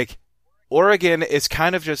 like Oregon is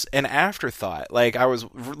kind of just an afterthought. Like I was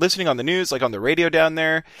listening on the news, like on the radio down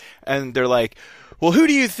there, and they're like, "Well, who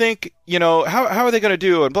do you think? How are they going to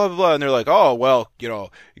do?" And blah blah blah. And they're like, "Oh, well, you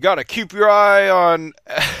got to keep your eye on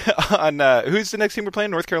on who's the next team we're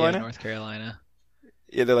playing? North Carolina." Yeah, North Carolina.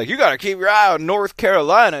 Yeah, they're like, you got to keep your eye on North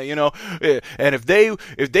Carolina, and if they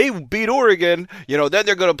beat Oregon, then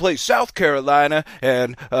they're going to play South Carolina,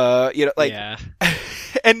 and Yeah.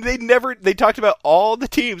 and they talked about all the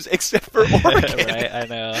teams except for Oregon. Right, I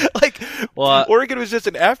know. Like, Well, Oregon was just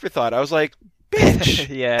an afterthought. I was like, bitch.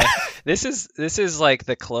 yeah. This is like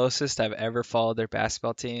the closest I've ever followed their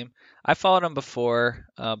basketball team. I followed them before,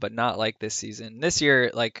 but not like this season. This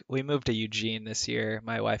year, like we moved to Eugene this year.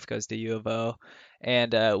 My wife goes to U of O,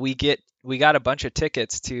 and we got a bunch of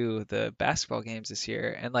tickets to the basketball games this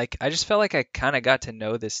year. And like I just felt like I kind of got to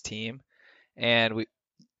know this team, and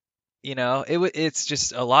it's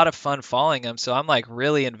just a lot of fun following them. So I'm like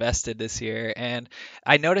really invested this year. And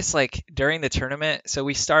I noticed like during the tournament, so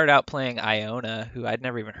we started out playing Iona, who I'd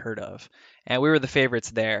never even heard of, and we were the favorites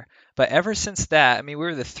there. But ever since that, I mean, we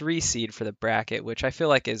were the 3 seed for the bracket, which I feel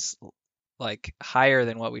like is like higher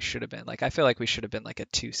than what we should have been. Like I feel like we should have been like a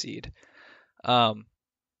 2 seed. Um,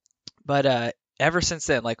 but ever since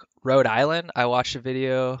then, like Rhode Island, I watched a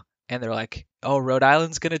video and they're like, "Oh, Rhode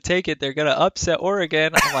Island's gonna take it. They're gonna upset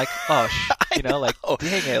Oregon." I'm like, "Oh, I like know.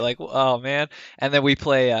 dang it, like oh man." And then we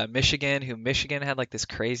play Michigan, who Michigan had like this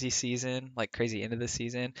crazy season, like crazy end of the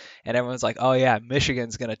season, and everyone's like, "Oh yeah,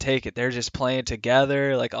 Michigan's gonna take it. They're just playing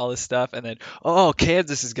together, like all this stuff." And then, "Oh,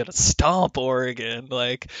 Kansas is gonna stomp Oregon."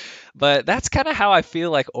 Like, but that's kind of how I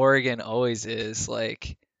feel like Oregon always is,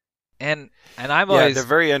 like. And I'm Yeah, they're always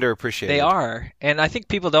very underappreciated. they are, and I think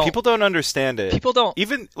People don't understand it. people don't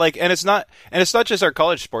Even like, and it's not just our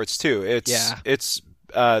college sports too. yeah It's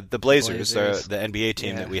the Blazers, Blazers. the NBA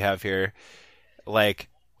team Yeah. that we have here, like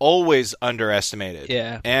always underestimated.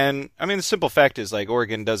 Yeah. And I mean, the simple fact is like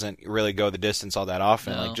Oregon doesn't really go the distance all that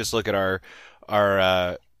often. No. Like just look at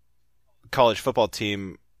our college football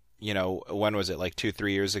team. You know, when was it? Like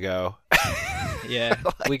 2-3 years ago. Yeah,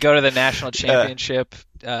 we go to the national championship.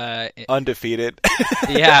 Undefeated.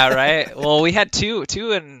 Yeah, right. Well, we had two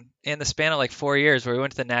in the span of like 4 years where we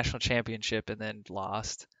went to the national championship and then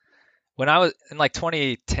lost. When I was in like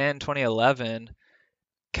 2010, 2011,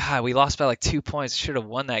 God, we lost by like 2 points. Should have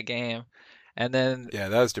won that game. And then Yeah,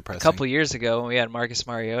 that was a depressing. couple years ago when we had Marcus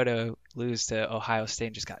Mariota lose to Ohio State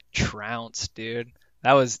and just got trounced, dude.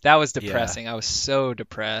 That was depressing. I was so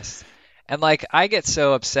depressed. And like I get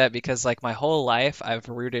so upset because like my whole life I've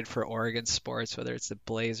rooted for Oregon sports, whether it's the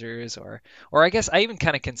Blazers or I guess I even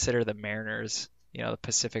kind of consider the Mariners, the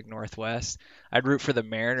Pacific Northwest. I'd root for the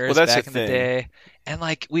Mariners Well, that's back the in the thing. day. And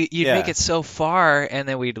like you'd Yeah. make it so far and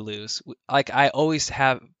then we'd lose. Like I always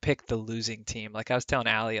have picked the losing team. Like I was telling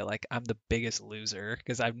Alia, like I'm the biggest loser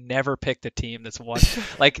because I've never picked a team that's won.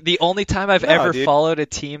 Like the only time I've No, ever dude. followed a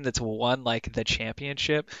team that's won like the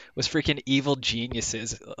championship was freaking Evil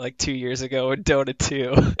Geniuses like 2 years ago in Dota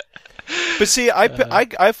 2. But see,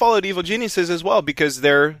 I followed Evil Geniuses as well because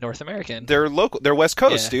they're North American. local. They're West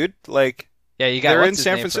Coast, Yeah. dude. Like Yeah, you got they're what's in his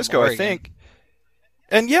San name from Francisco, I Oregon? think.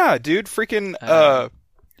 And yeah, dude, freaking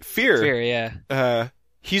Fear. Fear, yeah.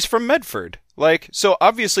 He's from Medford. Like, so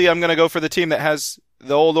obviously I'm gonna go for the team that has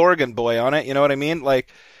the old Oregon boy on it. You know what I mean?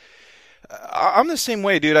 Like, I'm the same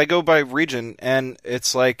way, dude. I go by region, and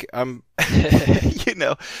it's like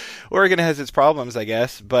Oregon has its problems, I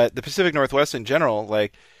guess, but the Pacific Northwest in general,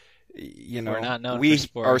 like, We're not known we for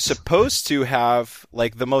sports. are supposed to have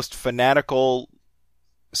like the most fanatical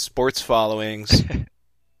sports followings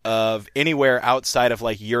of anywhere outside of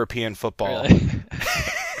like European football, Really?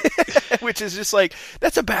 which is just like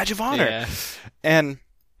that's a badge of honor. Yeah. And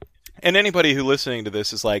anybody who listening to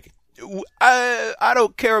this is like, I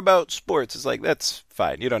don't care about sports. It's like that's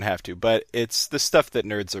fine. You don't have to, but it's the stuff that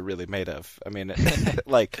nerds are really made of. I mean,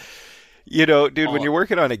 like. Dude, when you're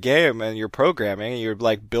working on a game and you're programming and you're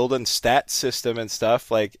like building stat system and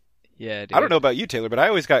stuff, like Yeah, dude. I don't know about you, Taylor, but I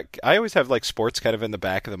always have like sports kind of in the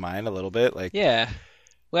back of the mind a little bit. Like, Yeah.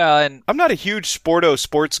 Well, and I'm not a huge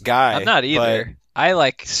sports guy. I'm not either. but- I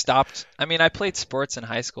like stopped. I mean, I played sports in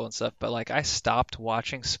high school and stuff, but like I stopped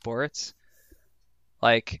watching sports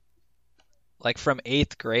like from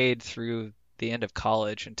 8th grade through the end of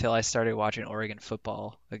college until I started watching Oregon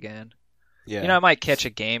football again. yeah. I might catch a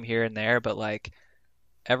game here and there, but like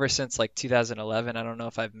ever since like 2011, I don't know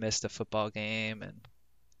if I've missed a football game, and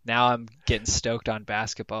now I'm getting stoked on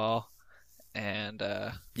basketball, and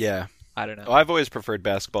Yeah. I don't know. Well, I've always preferred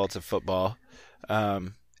basketball to football.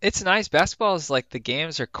 It's nice. Basketball is like the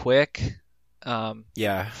games are quick,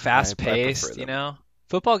 Yeah. fast I prefer paced, them.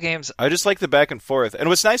 Football games, I just like the back and forth. And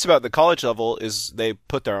what's nice about the college level is they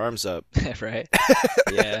put their arms up. right?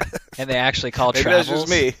 Yeah, and they actually call Maybe travels. that's just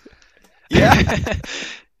me. Yeah.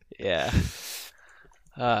 Yeah.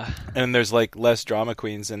 And there's like less drama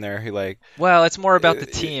queens in there who like Well, it's more about the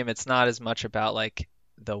team. It's not as much about like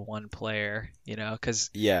the one player,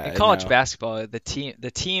 because yeah. in I college know. basketball, the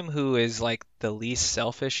team who is like the least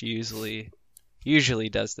selfish usually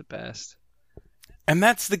does the best. And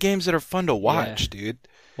that's the games that are fun to watch, dude.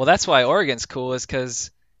 Well, that's why Oregon's cool is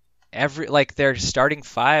because their starting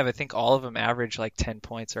 5, I think all of them average like 10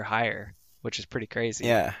 points or higher, which is pretty crazy.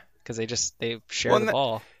 Yeah. Because they share the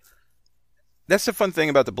ball. That's the fun thing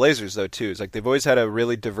about the Blazers, though, too. Is like they've always had a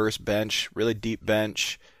really diverse bench, really deep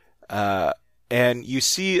bench, and you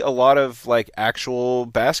see a lot of like actual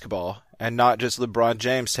basketball, and not just LeBron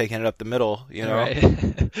James taking it up the middle. Right.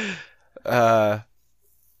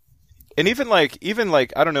 And even like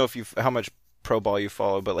I don't know if you how much pro ball you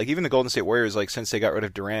follow, but like even the Golden State Warriors, like since they got rid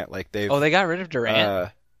of Durant, like they've Oh, they got rid of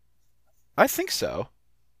Durant? I think so.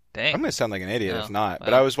 Dang. I'm gonna sound like an idiot Oh, if not,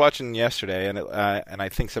 but wow. I was watching yesterday and I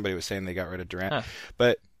think somebody was saying they got rid of Durant. Huh.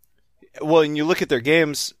 But well, and you look at their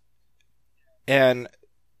games and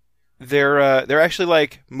they're actually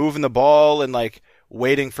like moving the ball and like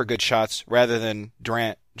waiting for good shots rather than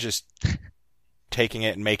Durant just taking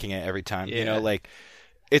it and making it every time. You know, Yeah. like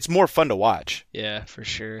it's more fun to watch. Yeah, for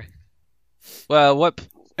sure. Well, what?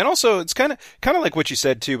 And also, it's kind of like what you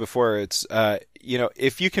said too before. It's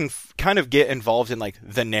if you can kind of get involved in like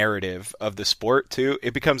the narrative of the sport too,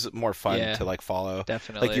 it becomes more fun Yeah, to like follow.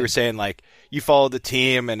 definitely. Like you were saying, like you follow the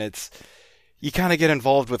team, and you kind of get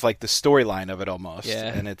involved with like the storyline of it almost. Yeah.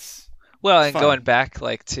 And it's Well, and fun. going back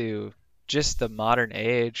like to just the modern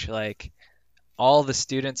age, like all the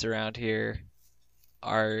students around here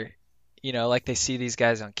are, like they see these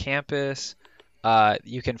guys on campus.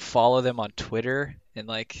 You can follow them on Twitter and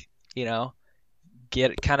like,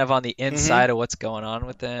 get kind of on the inside of what's going on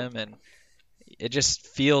with them, and it just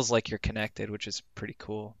feels like you're connected, which is pretty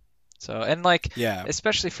cool. So, and like, Yeah.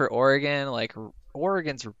 especially for Oregon, like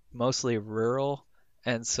Oregon's mostly rural,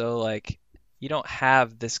 and so like you don't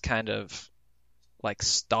have this kind of like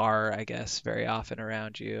star, I guess, very often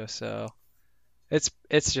around you. So it's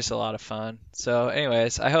just a lot of fun. So,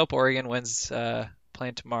 anyways, I hope Oregon wins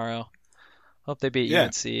playing tomorrow. Hope they beat Yeah.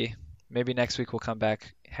 UNC. Maybe next week we'll come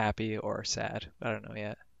back happy or sad. I don't know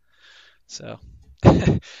yet. So,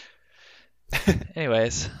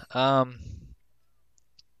 anyways,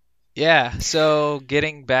 yeah. So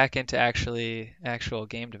getting back into actual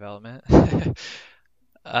game development. You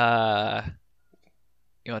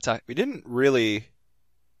want to talk? We didn't really.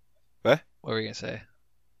 What? What were you gonna say?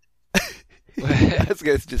 I was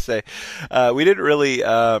going to just say, we didn't really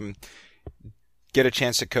get a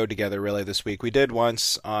chance to code together really this week. We did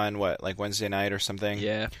once on like Wednesday night or something.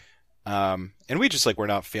 Yeah. And we just like we're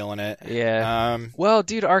not feeling it. Yeah. Well,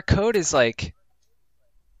 dude, our code is like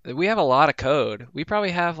we have a lot of code. We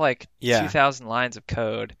probably have like Yeah. 2,000 lines of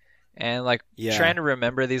code, and like Yeah. trying to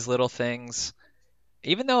remember these little things.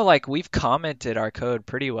 Even though like we've commented our code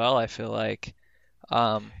pretty well, I feel like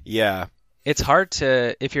Yeah. it's hard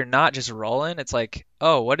to, if you're not just rolling, it's like,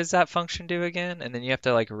 oh, what does that function do again? And then you have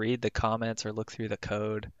to like read the comments or look through the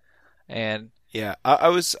code. And Yeah. I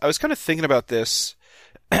was kind of thinking about this,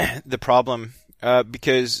 the problem,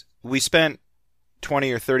 because we spent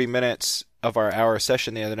 20 or 30 minutes of our hour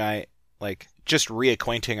session the other night, like just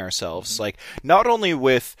reacquainting ourselves, like not only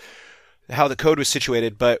with how the code was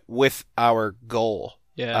situated, but with our goal.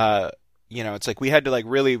 yeah, It's like we had to like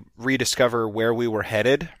really rediscover where we were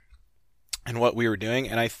headed and what we were doing.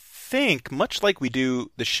 And I think much like we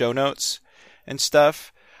do the show notes and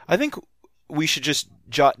stuff, I think we should just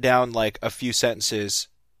jot down like a few sentences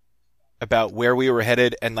about where we were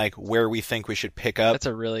headed and like where we think we should pick up. that's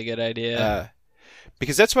a really good idea.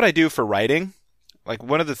 Because that's what I do for writing. Like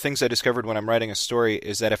one of the things I discovered when I'm writing a story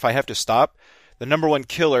is that if I have to stop, the number one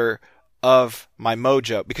killer of my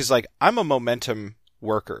mojo, because like I'm a momentum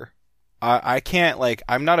worker. I can't like,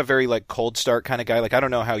 I'm not a very like cold start kind of guy. Like I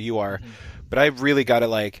don't know how you are, but I've really got to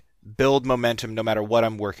like build momentum no matter what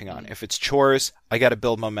I'm working on. If it's chores, I got to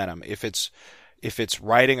build momentum. If it's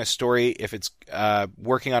writing a story, if it's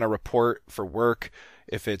working on a report for work,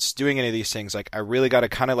 if it's doing any of these things, like I really got to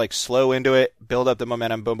kind of like slow into it, build up the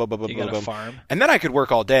momentum, boom, boom, boom, boom, You boom, gotta boom, farm. and then I could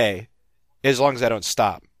work all day as long as I don't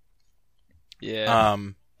stop. Yeah.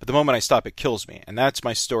 But the moment I stop, it kills me, and that's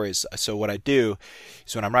my stories. So what I do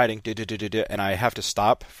is when I'm writing, and I have to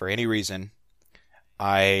stop for any reason,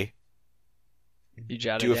 I You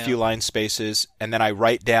jot do it a few down. line spaces, and then I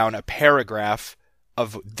write down a paragraph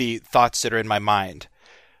of the thoughts that are in my mind.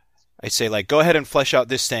 I say, like, go ahead and flesh out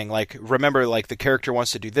this thing. Like, remember, like, the character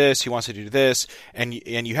wants to do this, he wants to do this, and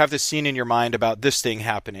you have this scene in your mind about this thing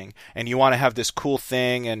happening, and you want to have this cool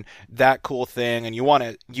thing and that cool thing, and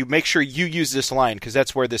you make sure you use this line, because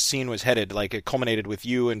that's where this scene was headed. Like, it culminated with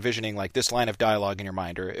you envisioning, like, this line of dialogue in your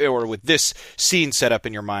mind, or with this scene set up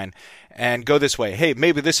in your mind, and go this way. Hey,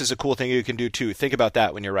 maybe this is a cool thing you can do, too. Think about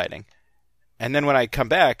that when you're writing. And then when I come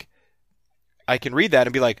back, I can read that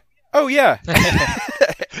and be like, oh, yeah.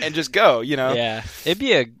 And just go, Yeah. It'd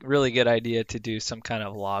be a really good idea to do some kind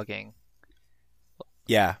of logging.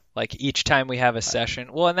 Yeah. Like each time we have a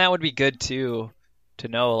session. Well, and that would be good too, to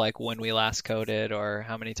know like when we last coded or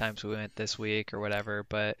how many times we went this week or whatever.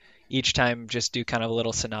 But each time just do kind of a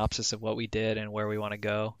little synopsis of what we did and where we want to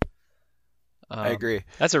go. I agree.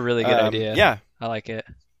 That's a really good idea. Yeah. I like it.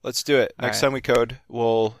 Let's do it. All Next right. time we code,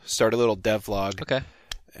 we'll start a little dev log Okay.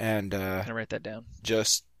 and I'm gonna write that down.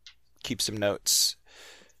 just keep some notes.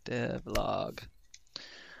 Devlog.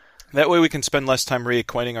 That way we can spend less time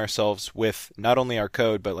reacquainting ourselves with not only our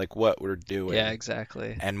code, but like what we're doing. Yeah,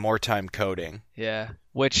 exactly. And more time coding. Yeah,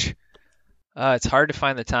 which it's hard to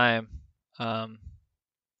find the time, but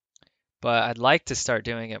I'd like to start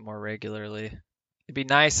doing it more regularly. It'd be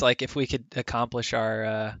nice, like, if we could accomplish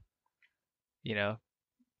our,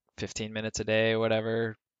 15 minutes a day or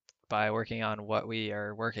whatever by working on what we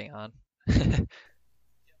are working on.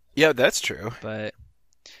 Yeah, that's true. But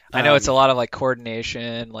I know it's a lot of like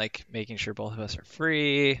coordination, like making sure both of us are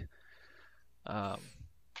free,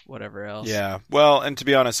 whatever else. Yeah. Well, and to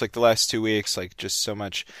be honest, like the last 2 weeks, like just so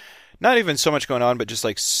much, not even so much going on, but just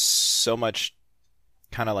like so much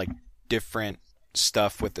kind of like different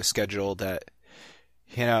stuff with the schedule that,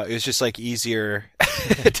 it was just like easier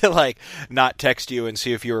to like not text you and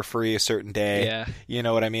see if you were free a certain day. Yeah. You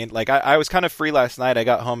know what I mean? Like I was kind of free last night. I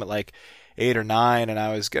got home at like 8 or 9 and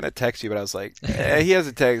I was going to text you, but I was like, he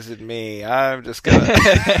hasn't texted me. I'm just going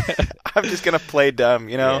to play dumb,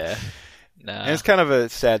 Yeah. No. And it's kind of a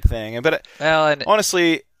sad thing. But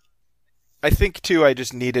honestly, I think too, I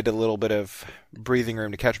just needed a little bit of breathing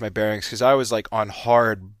room to catch my bearings because I was like on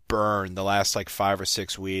hard burn the last like 5 or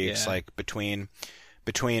 6 weeks, like between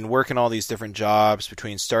working all these different jobs,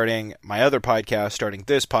 between starting my other podcast, starting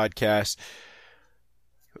this podcast,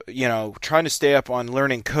 trying to stay up on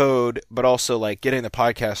learning code, but also like getting the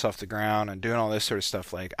podcast off the ground and doing all this sort of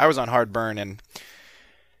stuff. Like I was on hard burn and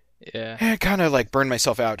I kind of like burned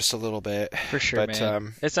myself out just a little bit. For sure, but,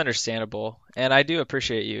 man. It's understandable. And I do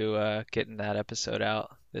appreciate you getting that episode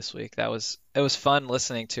out this week. It was fun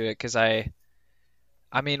listening to it because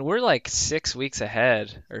I mean, we're like 6 weeks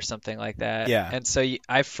ahead or something like that. Yeah. And so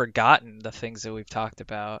I've forgotten the things that we've talked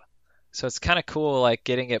about. So it's kind of cool, like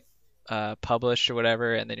getting it published or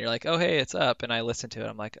whatever, and then you're like, oh, hey, it's up. And I listen to it.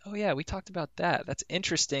 I'm like, oh, yeah, we talked about that. That's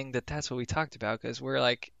interesting that that's what we talked about because we're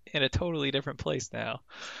like in a totally different place now.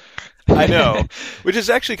 I know, which is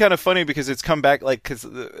actually kind of funny because it's come back, like, because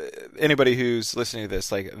anybody who's listening to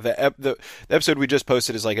this, like the episode we just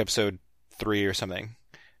posted is like episode 3 or something.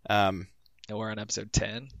 And we're on episode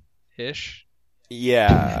 10-ish.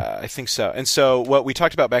 Yeah, I think so. And so what we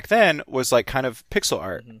talked about back then was like kind of pixel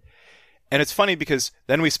art. Mm-hmm. And it's funny because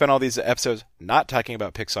then we spent all these episodes not talking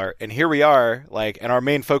about pixel art, and here we are, like, and our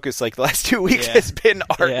main focus, like, the last 2 weeks has been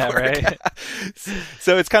artwork. Yeah, right?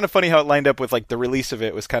 So it's kind of funny how it lined up with, like, the release of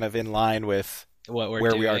it was kind of in line with what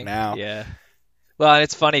where we are now. Yeah. Well, and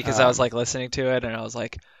it's funny because I was like listening to it, and I was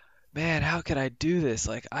like, man, how could I do this?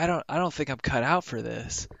 Like, I don't think I'm cut out for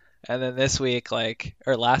this. And then this week,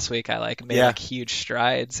 or last week, I like made like huge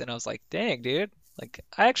strides, and I was like, dang, dude, like,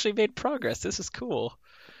 I actually made progress. This is cool.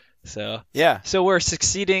 So we're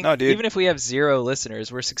succeeding. No, dude. Even if we have 0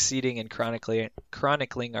 listeners, we're succeeding in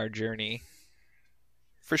chronicling our journey.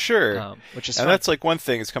 For sure. Which is and fun. That's like one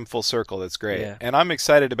thing. It's come full circle. That's great. Yeah. And I'm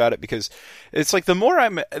excited about it because it's like the more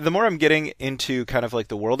I'm getting into kind of like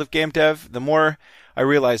the world of game dev, the more I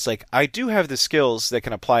realize like I do have the skills that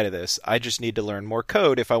can apply to this. I just need to learn more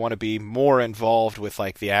code if I want to be more involved with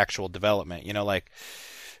like the actual development.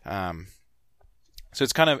 So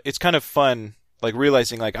it's kind of fun. Like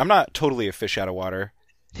realizing, like I'm not totally a fish out of water.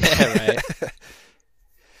 Yeah, right.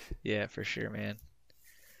 Yeah, for sure, man.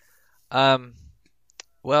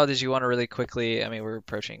 Well, did you want to really quickly? I mean, we're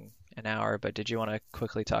approaching an hour, but did you want to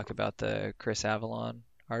quickly talk about the Chris Avalon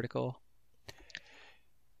article?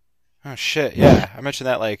 Oh shit! Yeah, I mentioned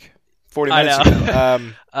that like 40 minutes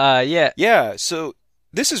ago. Yeah. So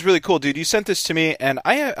this is really cool, dude. You sent this to me, and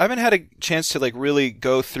I haven't had a chance to like really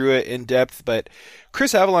go through it in depth, but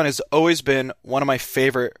Chris Avalon has always been one of my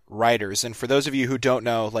favorite writers. And for those of you who don't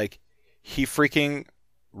know, like he freaking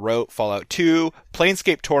wrote Fallout 2,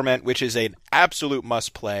 Planescape Torment, which is an absolute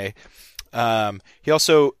must play. He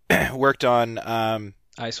also worked on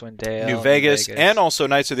Icewind Dale, New Vegas, and also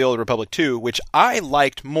Knights of the Old Republic 2, which I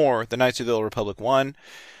liked more than Knights of the Old Republic 1.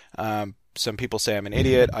 Some people say I'm an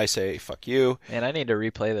idiot. I say, fuck you. Man, I need to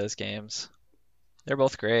replay those games. They're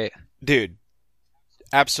both great. Dude,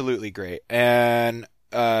 absolutely great. And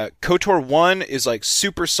KOTOR 1 is like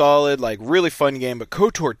super solid, like really fun game, but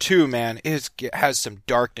KOTOR 2, man, has some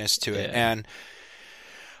darkness to it. Yeah. And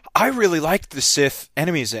I really liked the Sith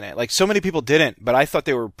enemies in it. Like so many people didn't, but I thought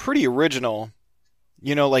they were pretty original.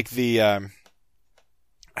 Like the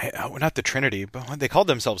not the Trinity, but they called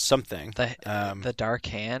themselves something. The Dark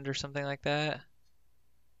Hand or something like that.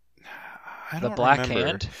 I don't the Black remember.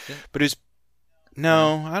 Hand. But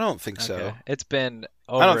no, I don't think so. It's been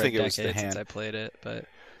over a decade it was since I played it,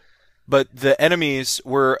 but the enemies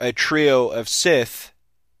were a trio of Sith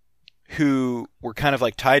who were kind of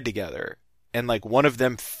like tied together, and like one of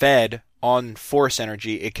them fed on force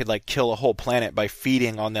energy, it could like kill a whole planet by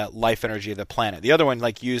feeding on that life energy of the planet. The other one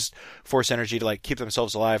like used force energy to like keep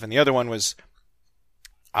themselves alive, and the other one was,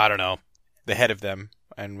 I don't know, the head of them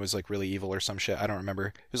and was like really evil or some shit. I don't remember.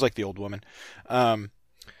 It was like the old woman. But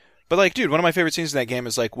like, dude, one of my favorite scenes in that game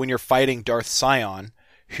is like when you're fighting Darth Sion,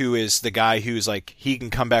 who is the guy who's like, he can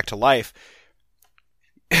come back to life.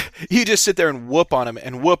 You just sit there and whoop on him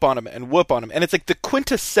and whoop on him and whoop on him. And it's like the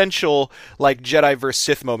quintessential like Jedi versus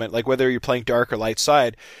Sith moment, like whether you're playing dark or light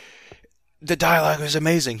side. The dialogue is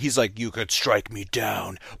amazing. He's like, you could strike me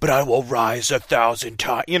down, but I will rise 1,000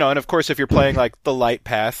 times. You know, and of course if you're playing like the light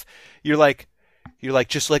path, you're like,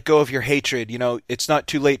 just let go of your hatred. You know, it's not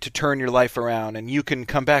too late to turn your life around, and you can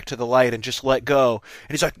come back to the light and just let go.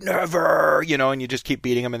 And he's like, never, you know, and you just keep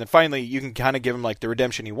beating him. And then finally you can kind of give him like the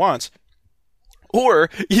redemption he wants. Or,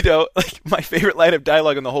 you know, like my favorite line of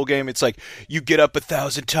dialogue in the whole game, it's like, you get up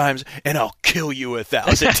 1,000 times and I'll kill you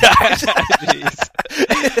 1,000 times.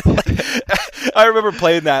 Like, I remember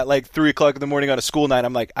playing that like 3 o'clock in the morning on a school night.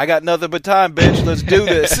 I'm like, I got nothing but time, bitch. Let's do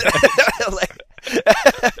this.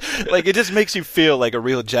 Like it just makes you feel like a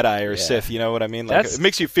real Jedi or Sith. You know what I mean? Like it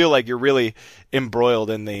makes you feel like you're really embroiled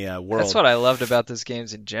in the world. That's what I loved about those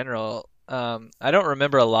games in general. I don't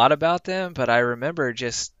remember a lot about them, but I remember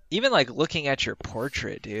just even like looking at your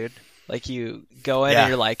portrait, dude. Like you go in and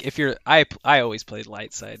you're like, if you're, I always played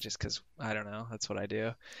light side just because I don't know, that's what I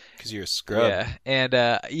do. Because you're a scrub. Yeah,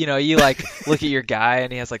 and you know, you like look at your guy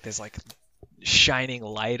and he has like this like shining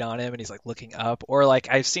light on him and he's like looking up, or like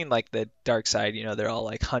I've seen like the dark side, you know, they're all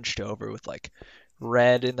like hunched over with like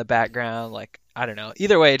red in the background, like I don't know.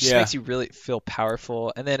 Either way, it just makes you really feel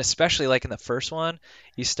powerful. And then especially like in the first one,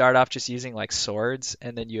 you start off just using like swords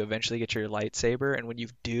and then you eventually get your lightsaber, and when you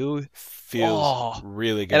do, feels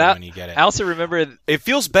really good when you get it. I also remember it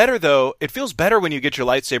feels better though. It feels better when you get your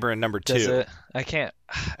lightsaber in number 2. Does it? I can't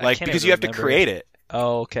because you have to create it.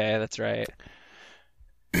 Oh, okay, that's right.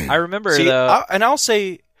 I remember I'll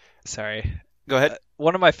say, sorry. Go ahead.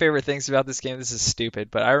 One of my favorite things about this game, this is stupid,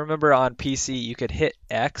 but I remember on PC you could hit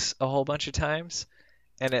X a whole bunch of times,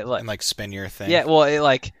 and it like spin your thing. Yeah, well, it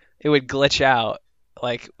would glitch out.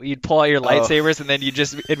 Like you'd pull out your lightsabers, and then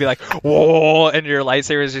it'd be like whoa, and your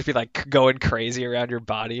lightsabers just be like going crazy around your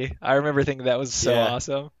body. I remember thinking that was so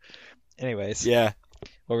awesome. Anyways, yeah,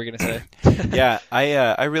 what were we gonna say? Yeah,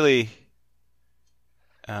 I really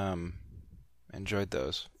enjoyed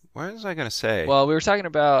those. What was I going to say? Well, we were talking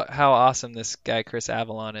about how awesome this guy Chris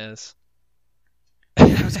Avalon is.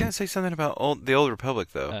 I was going to say something about the Old Republic,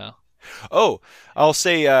 though. I'll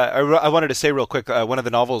say, I wanted to say real quick, one of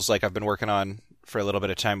the novels like I've been working on for a little bit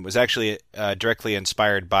of time was actually directly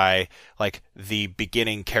inspired by like the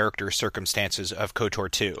beginning character circumstances of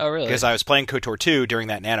KOTOR 2. Oh, really? Because I was playing KOTOR 2 during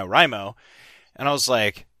that NaNoWriMo, and I was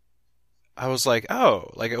like,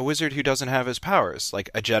 oh, like a wizard who doesn't have his powers, like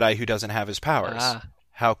a Jedi who doesn't have his powers.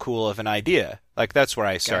 How cool of an idea. Like that's where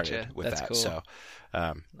I started with that. Cool. So,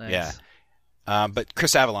 nice. Yeah. But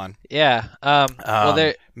Chris Avalon. Yeah.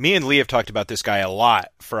 Me and Lee have talked about this guy a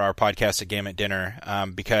lot for our podcast at Game at Dinner,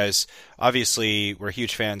 because obviously we're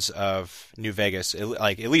huge fans of New Vegas.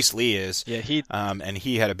 Like at least Lee is. Yeah. And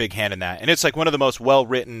he had a big hand in that. And it's like one of the most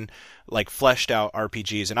well-written, like fleshed out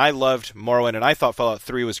RPGs. And I loved Morrowind, and I thought Fallout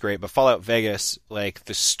 3 was great, but Fallout Vegas, like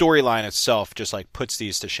the storyline itself just like puts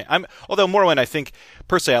these to shame. Although Morrowind, I think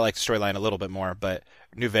personally I like the storyline a little bit more, but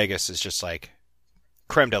New Vegas is just like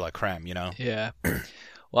creme de la creme, you know? Yeah.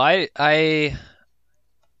 Well,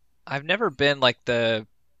 I've never been like the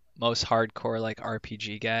most hardcore like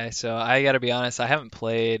RPG guy, so I gotta be honest, I haven't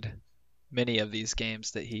played many of these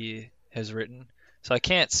games that he has written, so I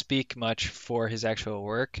can't speak much for his actual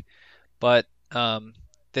work. But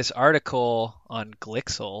this article on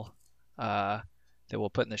Glixel that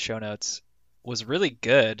we'll put in the show notes was really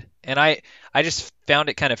good, and I just found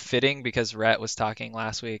it kind of fitting because Rhett was talking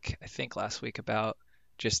last week about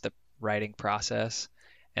just the writing process,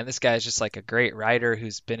 and this guy is just like a great writer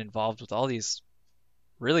who's been involved with all these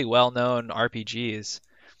really well-known RPGs,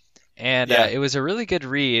 and it was a really good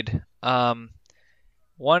read.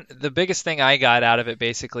 The biggest thing I got out of it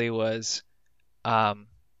basically was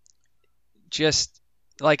just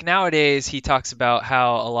like nowadays he talks about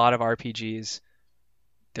how a lot of RPGs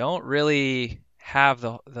don't really have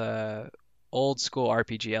the old school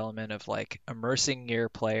RPG element of like immersing your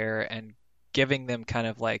player and giving them kind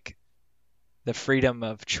of like the freedom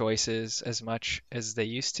of choices as much as they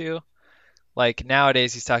used to. Like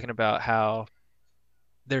nowadays he's talking about how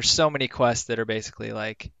there's so many quests that are basically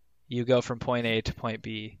like you go from point A to point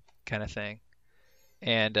B kind of thing.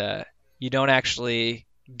 And you don't actually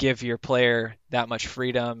give your player that much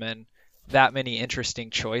freedom and that many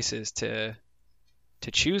interesting choices to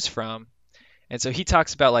choose from. And so he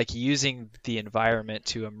talks about like using the environment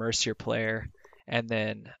to immerse your player, and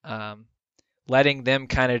then letting them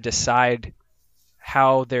kind of decide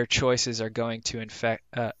how their choices are going to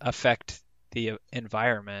affect the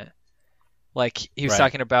environment. Like he was Right.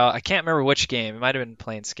 talking about, I can't remember which game. It might have been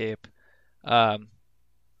Planescape, um,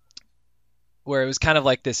 where it was kind of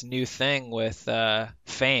like this new thing with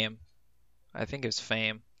Fame. I think it was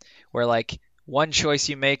Fame, where like one choice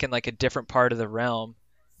you make in like a different part of the realm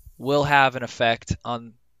will have an effect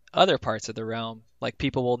on other parts of the realm. Like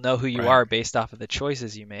people will know who you Right. are based off of the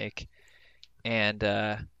choices you make. And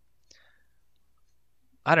I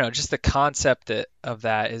don't know, just the concept of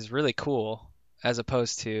that is really cool, as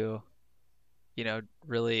opposed to,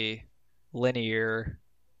 really linear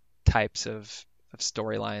types of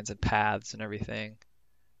storylines and paths and everything.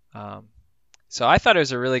 Um, so I thought it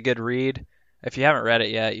was a really good read. If you haven't read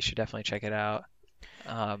it yet, you should definitely check it out.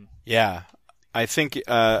 Um, Yeah. I think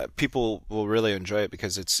people will really enjoy it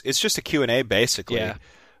because it's just a Q&A yeah, basically,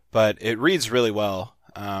 but it reads really well.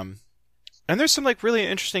 And there's some like really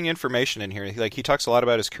interesting information in here. Like he talks a lot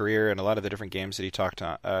about his career and a lot of the different games that he talked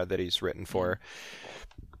on, that he's written mm, for.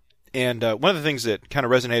 And one of the things that kind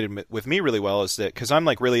of resonated with me really well is that because I'm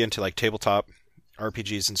like really into like tabletop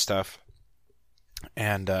RPGs and stuff,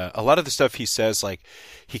 and a lot of the stuff he says, like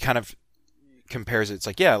he kind of compares it. It's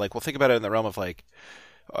like, yeah, like, well, think about it in the realm of like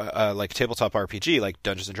tabletop RPG, like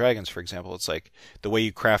Dungeons and Dragons, for example. It's like the way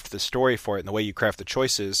you craft the story for it and the way you craft the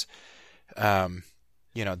choices. Um,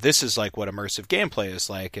 this is like what immersive gameplay is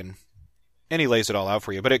like, and he lays it all out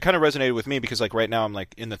for you. But it kind of resonated with me because like right now I'm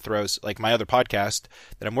like in the throes, like my other podcast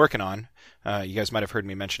that I'm working on. You guys might have heard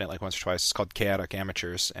me mention it like once or twice. It's called Chaotic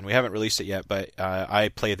Amateurs, and we haven't released it yet. But I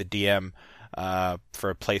play the DM for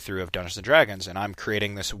a playthrough of Dungeons and Dragons, and I'm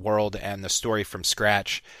creating this world and the story from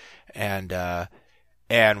scratch. And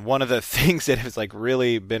one of the things that has like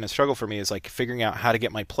really been a struggle for me is like figuring out how to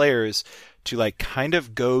get my players to like kind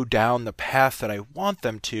of go down the path that I want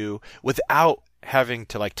them to without having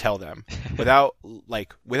to like tell them, without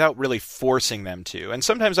really forcing them to. And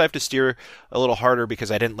sometimes I have to steer a little harder because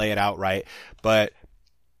I didn't lay it out right. But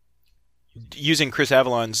using Chris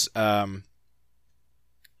Avalon's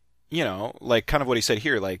like kind of what he said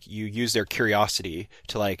here, like you use their curiosity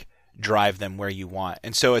to like drive them where you want.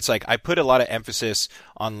 And so it's like I put a lot of emphasis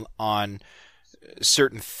on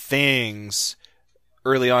certain things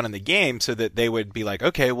early on in the game so that they would be like,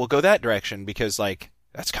 okay, we'll go that direction because like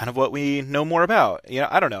that's kind of what we know more about.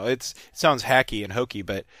 I don't know. It sounds hacky and hokey,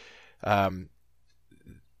 but um,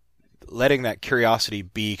 letting that curiosity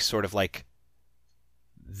be sort of like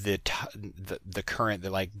the current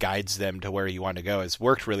that like guides them to where you want to go has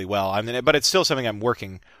worked really well. I mean, but it's still something I'm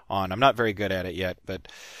working on. I'm not very good at it yet, but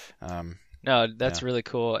um, no, yeah. that's really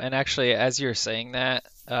cool. And actually, as you're saying that,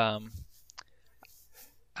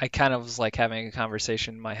 I kind of was like having a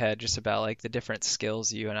conversation in my head just about like the different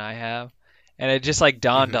skills you and I have. And it just like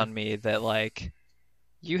dawned hmm on me that like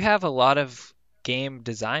you have a lot of game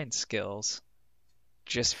design skills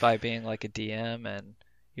just by being like a DM, and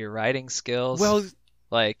your writing skills. Well,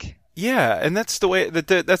 Like, yeah, and that's the way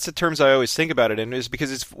that's the terms I always think about it in is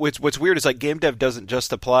because it's what's weird is like game dev doesn't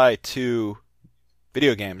just apply to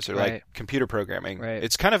video games or like right, computer programming. right,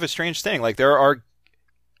 It's kind of a strange thing. Like there are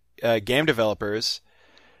game developers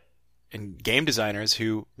and game designers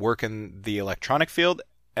who work in the electronic field,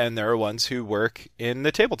 and there are ones who work in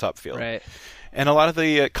the tabletop field. right, And a lot of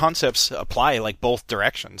the concepts apply like both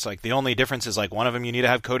directions. Like the only difference is like one of them you need to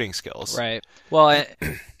have coding skills. right. Well,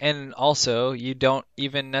 and also you don't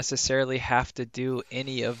even necessarily have to do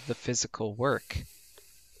any of the physical work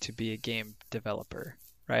to be a game developer,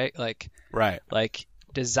 right? Right. Like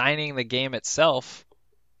designing the game itself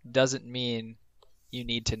doesn't mean you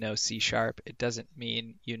need to know C sharp. It doesn't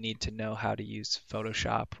mean you need to know how to use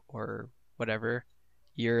Photoshop or whatever.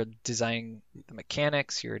 You're designing the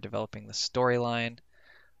mechanics, you're developing the storyline,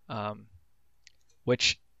 um,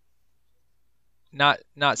 which not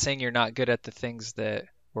saying you're not good at the things that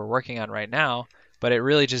we're working on right now, but it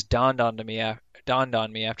really just dawned on me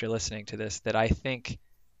after listening to this that I think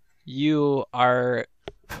you are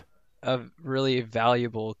a really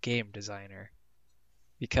valuable game designer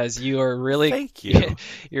because you are really Thank you.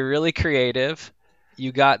 you're really creative.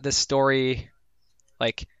 You got the story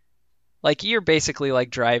like you're basically like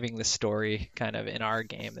driving the story kind of in our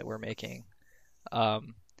game that we're making.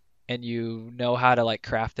 Um, and you know how to like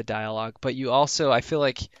craft the dialogue, but you also I feel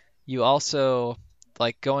like you also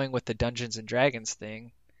like going with the Dungeons and Dragons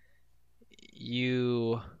thing,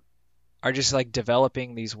 you are just like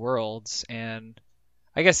developing these worlds, and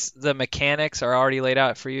I guess the mechanics are already laid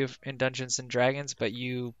out for you in Dungeons and Dragons, but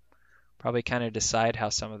you probably kind of decide how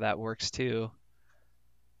some of that works too.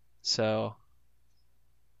 So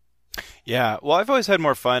Yeah, well, I've always had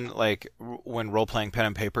more fun like when role playing pen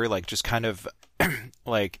and paper, like just kind of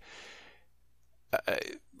like uh,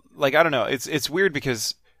 like I don't know. It's weird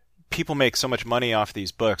because people make so much money off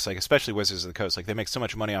these books, like especially Wizards of the Coast. Like they make so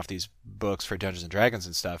much money off these books for Dungeons and Dragons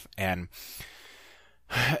and stuff. And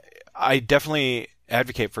I definitely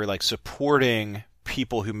advocate for like supporting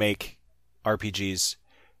people who make RPGs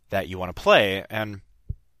that you want to play. And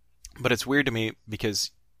but it's weird to me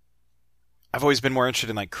because I've always been more interested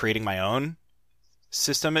in like creating my own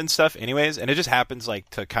system and stuff anyways, and it just happens like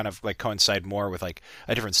to kind of like coincide more with like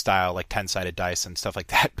a different style, like 10-sided dice and stuff like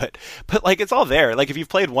that. But like it's all there. Like if you've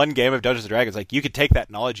played one game of Dungeons and Dragons, like you could take that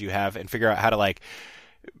knowledge you have and figure out how to like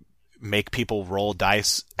make people roll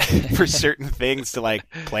dice for certain things to like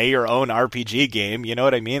play your own RPG game. You know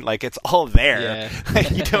what I mean? Like it's all there. Yeah.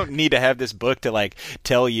 You don't need to have this book to like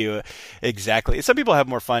tell you exactly. Some people have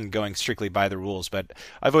more fun going strictly by the rules, but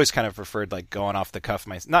I've always kind of preferred like going off the cuff.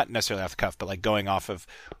 Not necessarily off the cuff, but like going off of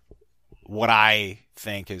what I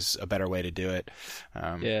think is a better way to do it.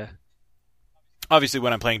 Yeah. Obviously,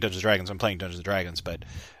 when I'm playing Dungeons and Dragons, I'm playing Dungeons and Dragons, but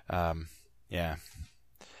yeah.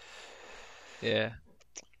 Yeah.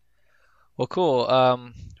 Well,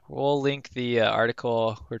 cool. We'll link the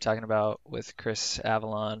article we're talking about with Chris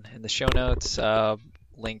Avalon in the show notes.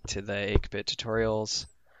 Link to the 8-bit tutorials.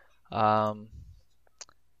 But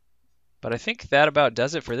I think that about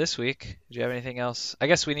does it for this week. Do you have anything else? I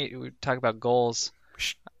guess we talk about goals.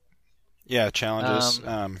 Yeah, challenges.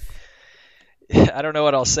 I don't know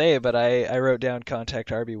what I'll say, but I wrote down contact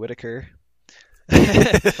RB Whitaker.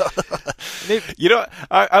 You know,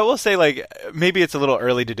 I will say like maybe it's a little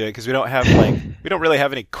early to do it because we don't really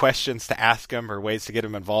have any questions to ask him or ways to get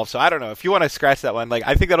him involved. So I don't know if you want to scratch that one. Like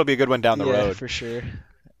I think that'll be a good one down the road for sure.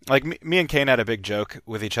 Like me and Kane had a big joke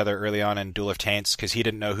with each other early on in Duel of Taints because he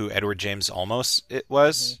didn't know who Edward James Olmos it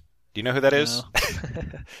was. Mm-hmm. Do you know who that is?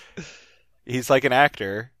 He's like an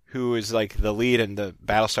actor who is like the lead in the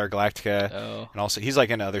Battlestar Galactica, and also he's like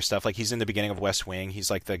in other stuff. Like he's in the beginning of West Wing.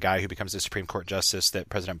 He's like the guy who becomes the Supreme Court justice that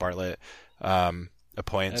President Bartlett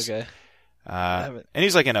appoints. Okay. And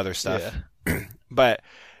he's like in other stuff, but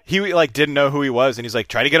he like didn't know who he was, and he's like,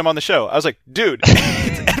 try to get him on the show. I was like, dude,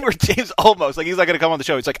 it's Edward James Olmos. Like he's not gonna come on the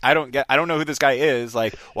show. It's like I don't know who this guy is.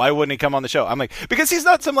 Like why wouldn't he come on the show? I'm like, because he's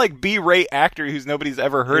not some like B-rate actor who's nobody's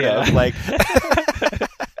ever heard of. Like.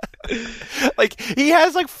 Like he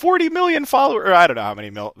has like 40 million followers, or I don't know how many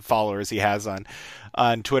followers he has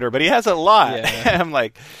on Twitter, but he has a lot. And I'm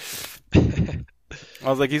like, I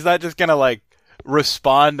was like, he's not just gonna like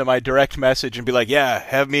respond to my direct message and be like, yeah,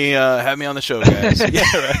 have me on the show, guys. Yeah,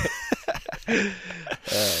 right.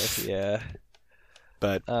 Yeah.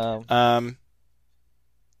 But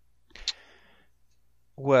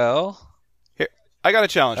well. Here, I got a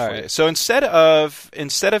challenge for you. So instead of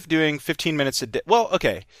doing 15 minutes a day, well,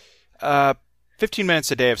 okay. 15 minutes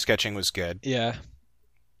a day of sketching was good. Yeah.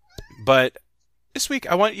 But this week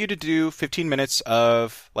I want you to do 15 minutes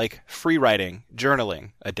of like free writing,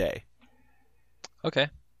 journaling a day. Okay.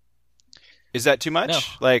 Is that too much? No.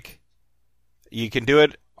 Like you can do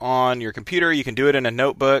it on your computer, you can do it in a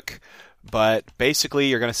notebook, but basically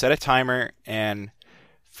you're going to set a timer and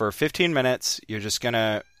for 15 minutes you're just going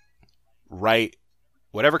to write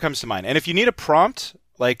whatever comes to mind. And if you need a prompt,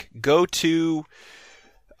 like go to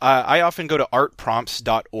I often go to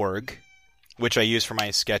artprompts.org, which I use for my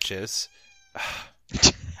sketches.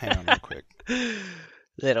 Hang on real quick.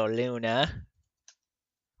 Little Luna.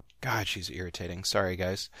 God, she's irritating. Sorry,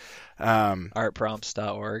 guys.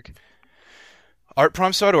 Artprompts.org.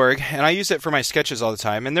 Artprompts.org, and I use it for my sketches all the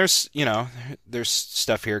time. And there's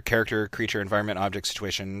stuff here: character, creature, environment, object,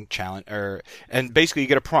 situation, challenge, and basically you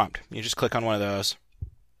get a prompt. You just click on one of those.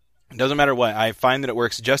 It doesn't matter what. I find that it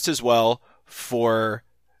works just as well for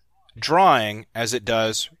drawing as it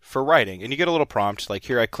does for writing. And you get a little prompt, like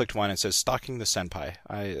here I clicked one, it says stalking the senpai.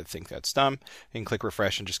 I think that's dumb. You can click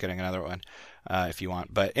refresh and just getting another one if you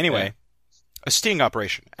want. But anyway, a sting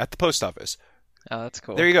operation at the post office. Oh, that's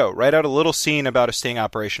cool. There you go. Write out a little scene about a sting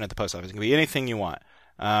operation at the post office. It can be anything you want.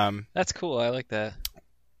 That's cool. I like that.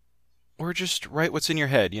 Or just write what's in your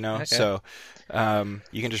head, you know? Okay. So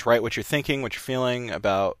you can just write what you're thinking, what you're feeling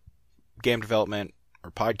about game development,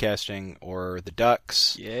 or podcasting, or the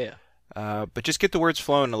Ducks. Yeah. But just get the words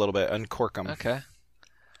flowing a little bit, uncork them. Okay.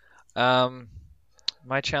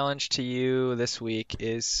 My challenge to you this week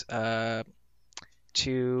is to...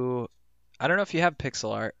 I don't know if you have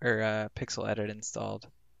Pixel Art or Pixel Edit installed.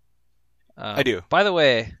 I do. By the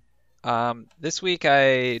way, this week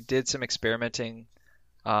I did some experimenting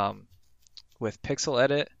with Pixel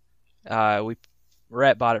Edit.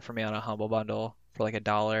 Rhett bought it for me on a Humble Bundle for like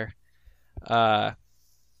 $1.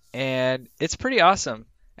 And it's pretty awesome.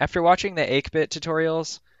 after watching the 8-bit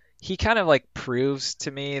tutorials, he kind of like proves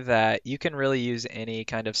to me that you can really use any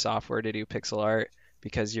kind of software to do pixel art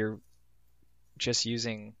because you're just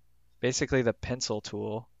using basically the pencil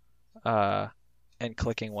tool uh, and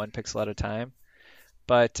clicking one pixel at a time.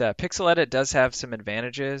 But Pixel Edit does have some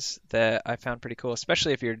advantages that I found pretty cool,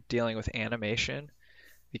 especially if you're dealing with animation,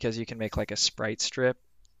 because you can make like a sprite strip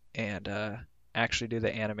and actually do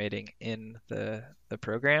the animating in the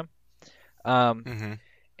program. Um, Hmm.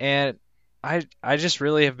 and I just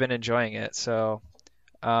really have been enjoying it. So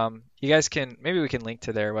you guys can maybe we can link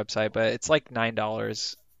to their website, but it's like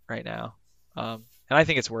 $9 right now, and I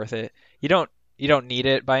think it's worth it. You don't need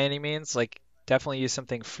it by any means. Like definitely use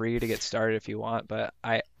something free to get started if you want, but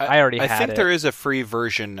I I already I had think it. there is a free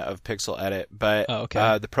version of Pixel Edit, but Oh,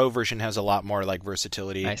 okay, the Pro version has a lot more like I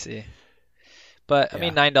versatility. see. But I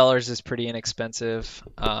mean Yeah. $9 is pretty inexpensive,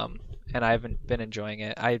 and I haven't been enjoying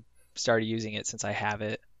it. I started using it since I have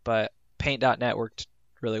it, but Paint.net worked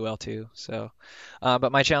really well too. So,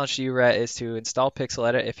 but my challenge to you, Rhett, is to install Pixel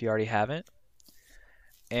Edit if you already haven't,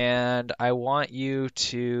 and I want you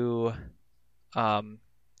to um,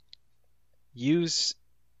 use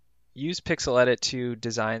use Pixel Edit to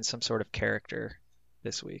design some sort of character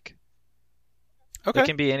this week. It Okay.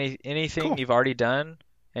 can be anything Cool. you've already done,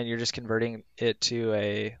 and you're just converting it to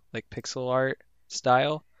a like pixel art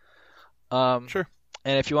style. Um, Sure.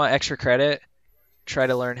 and if you want extra credit, try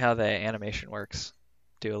to learn how the animation works.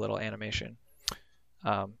 Do a little animation.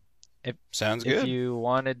 Um, if Sounds if good. you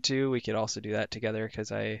wanted to, we could also do that together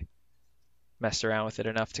because I messed around with it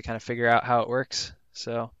enough to kind of figure out how it works.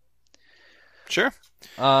 So, Sure.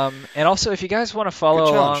 and also if you guys want to Good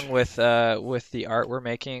follow challenge. along with the art we're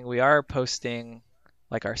making, we are posting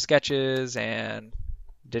like our sketches and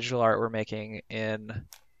digital art we're making in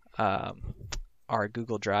um, our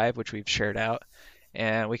Google Drive, which we've shared out,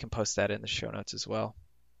 and we can post that in the show notes as well.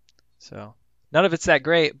 So none of it's that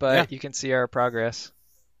great, Yeah. but you can see our progress.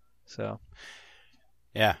 So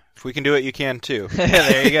Yeah. If we can do it, you can too.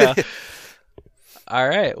 there you go. All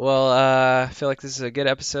right. Well, I feel like this is a good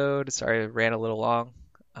episode. Sorry, I ran a little long.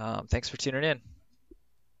 Thanks for tuning in.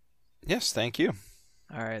 Yes, thank you.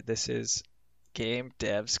 All right. This is Game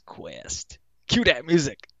Dev's Quest. Cue that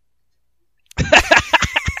music.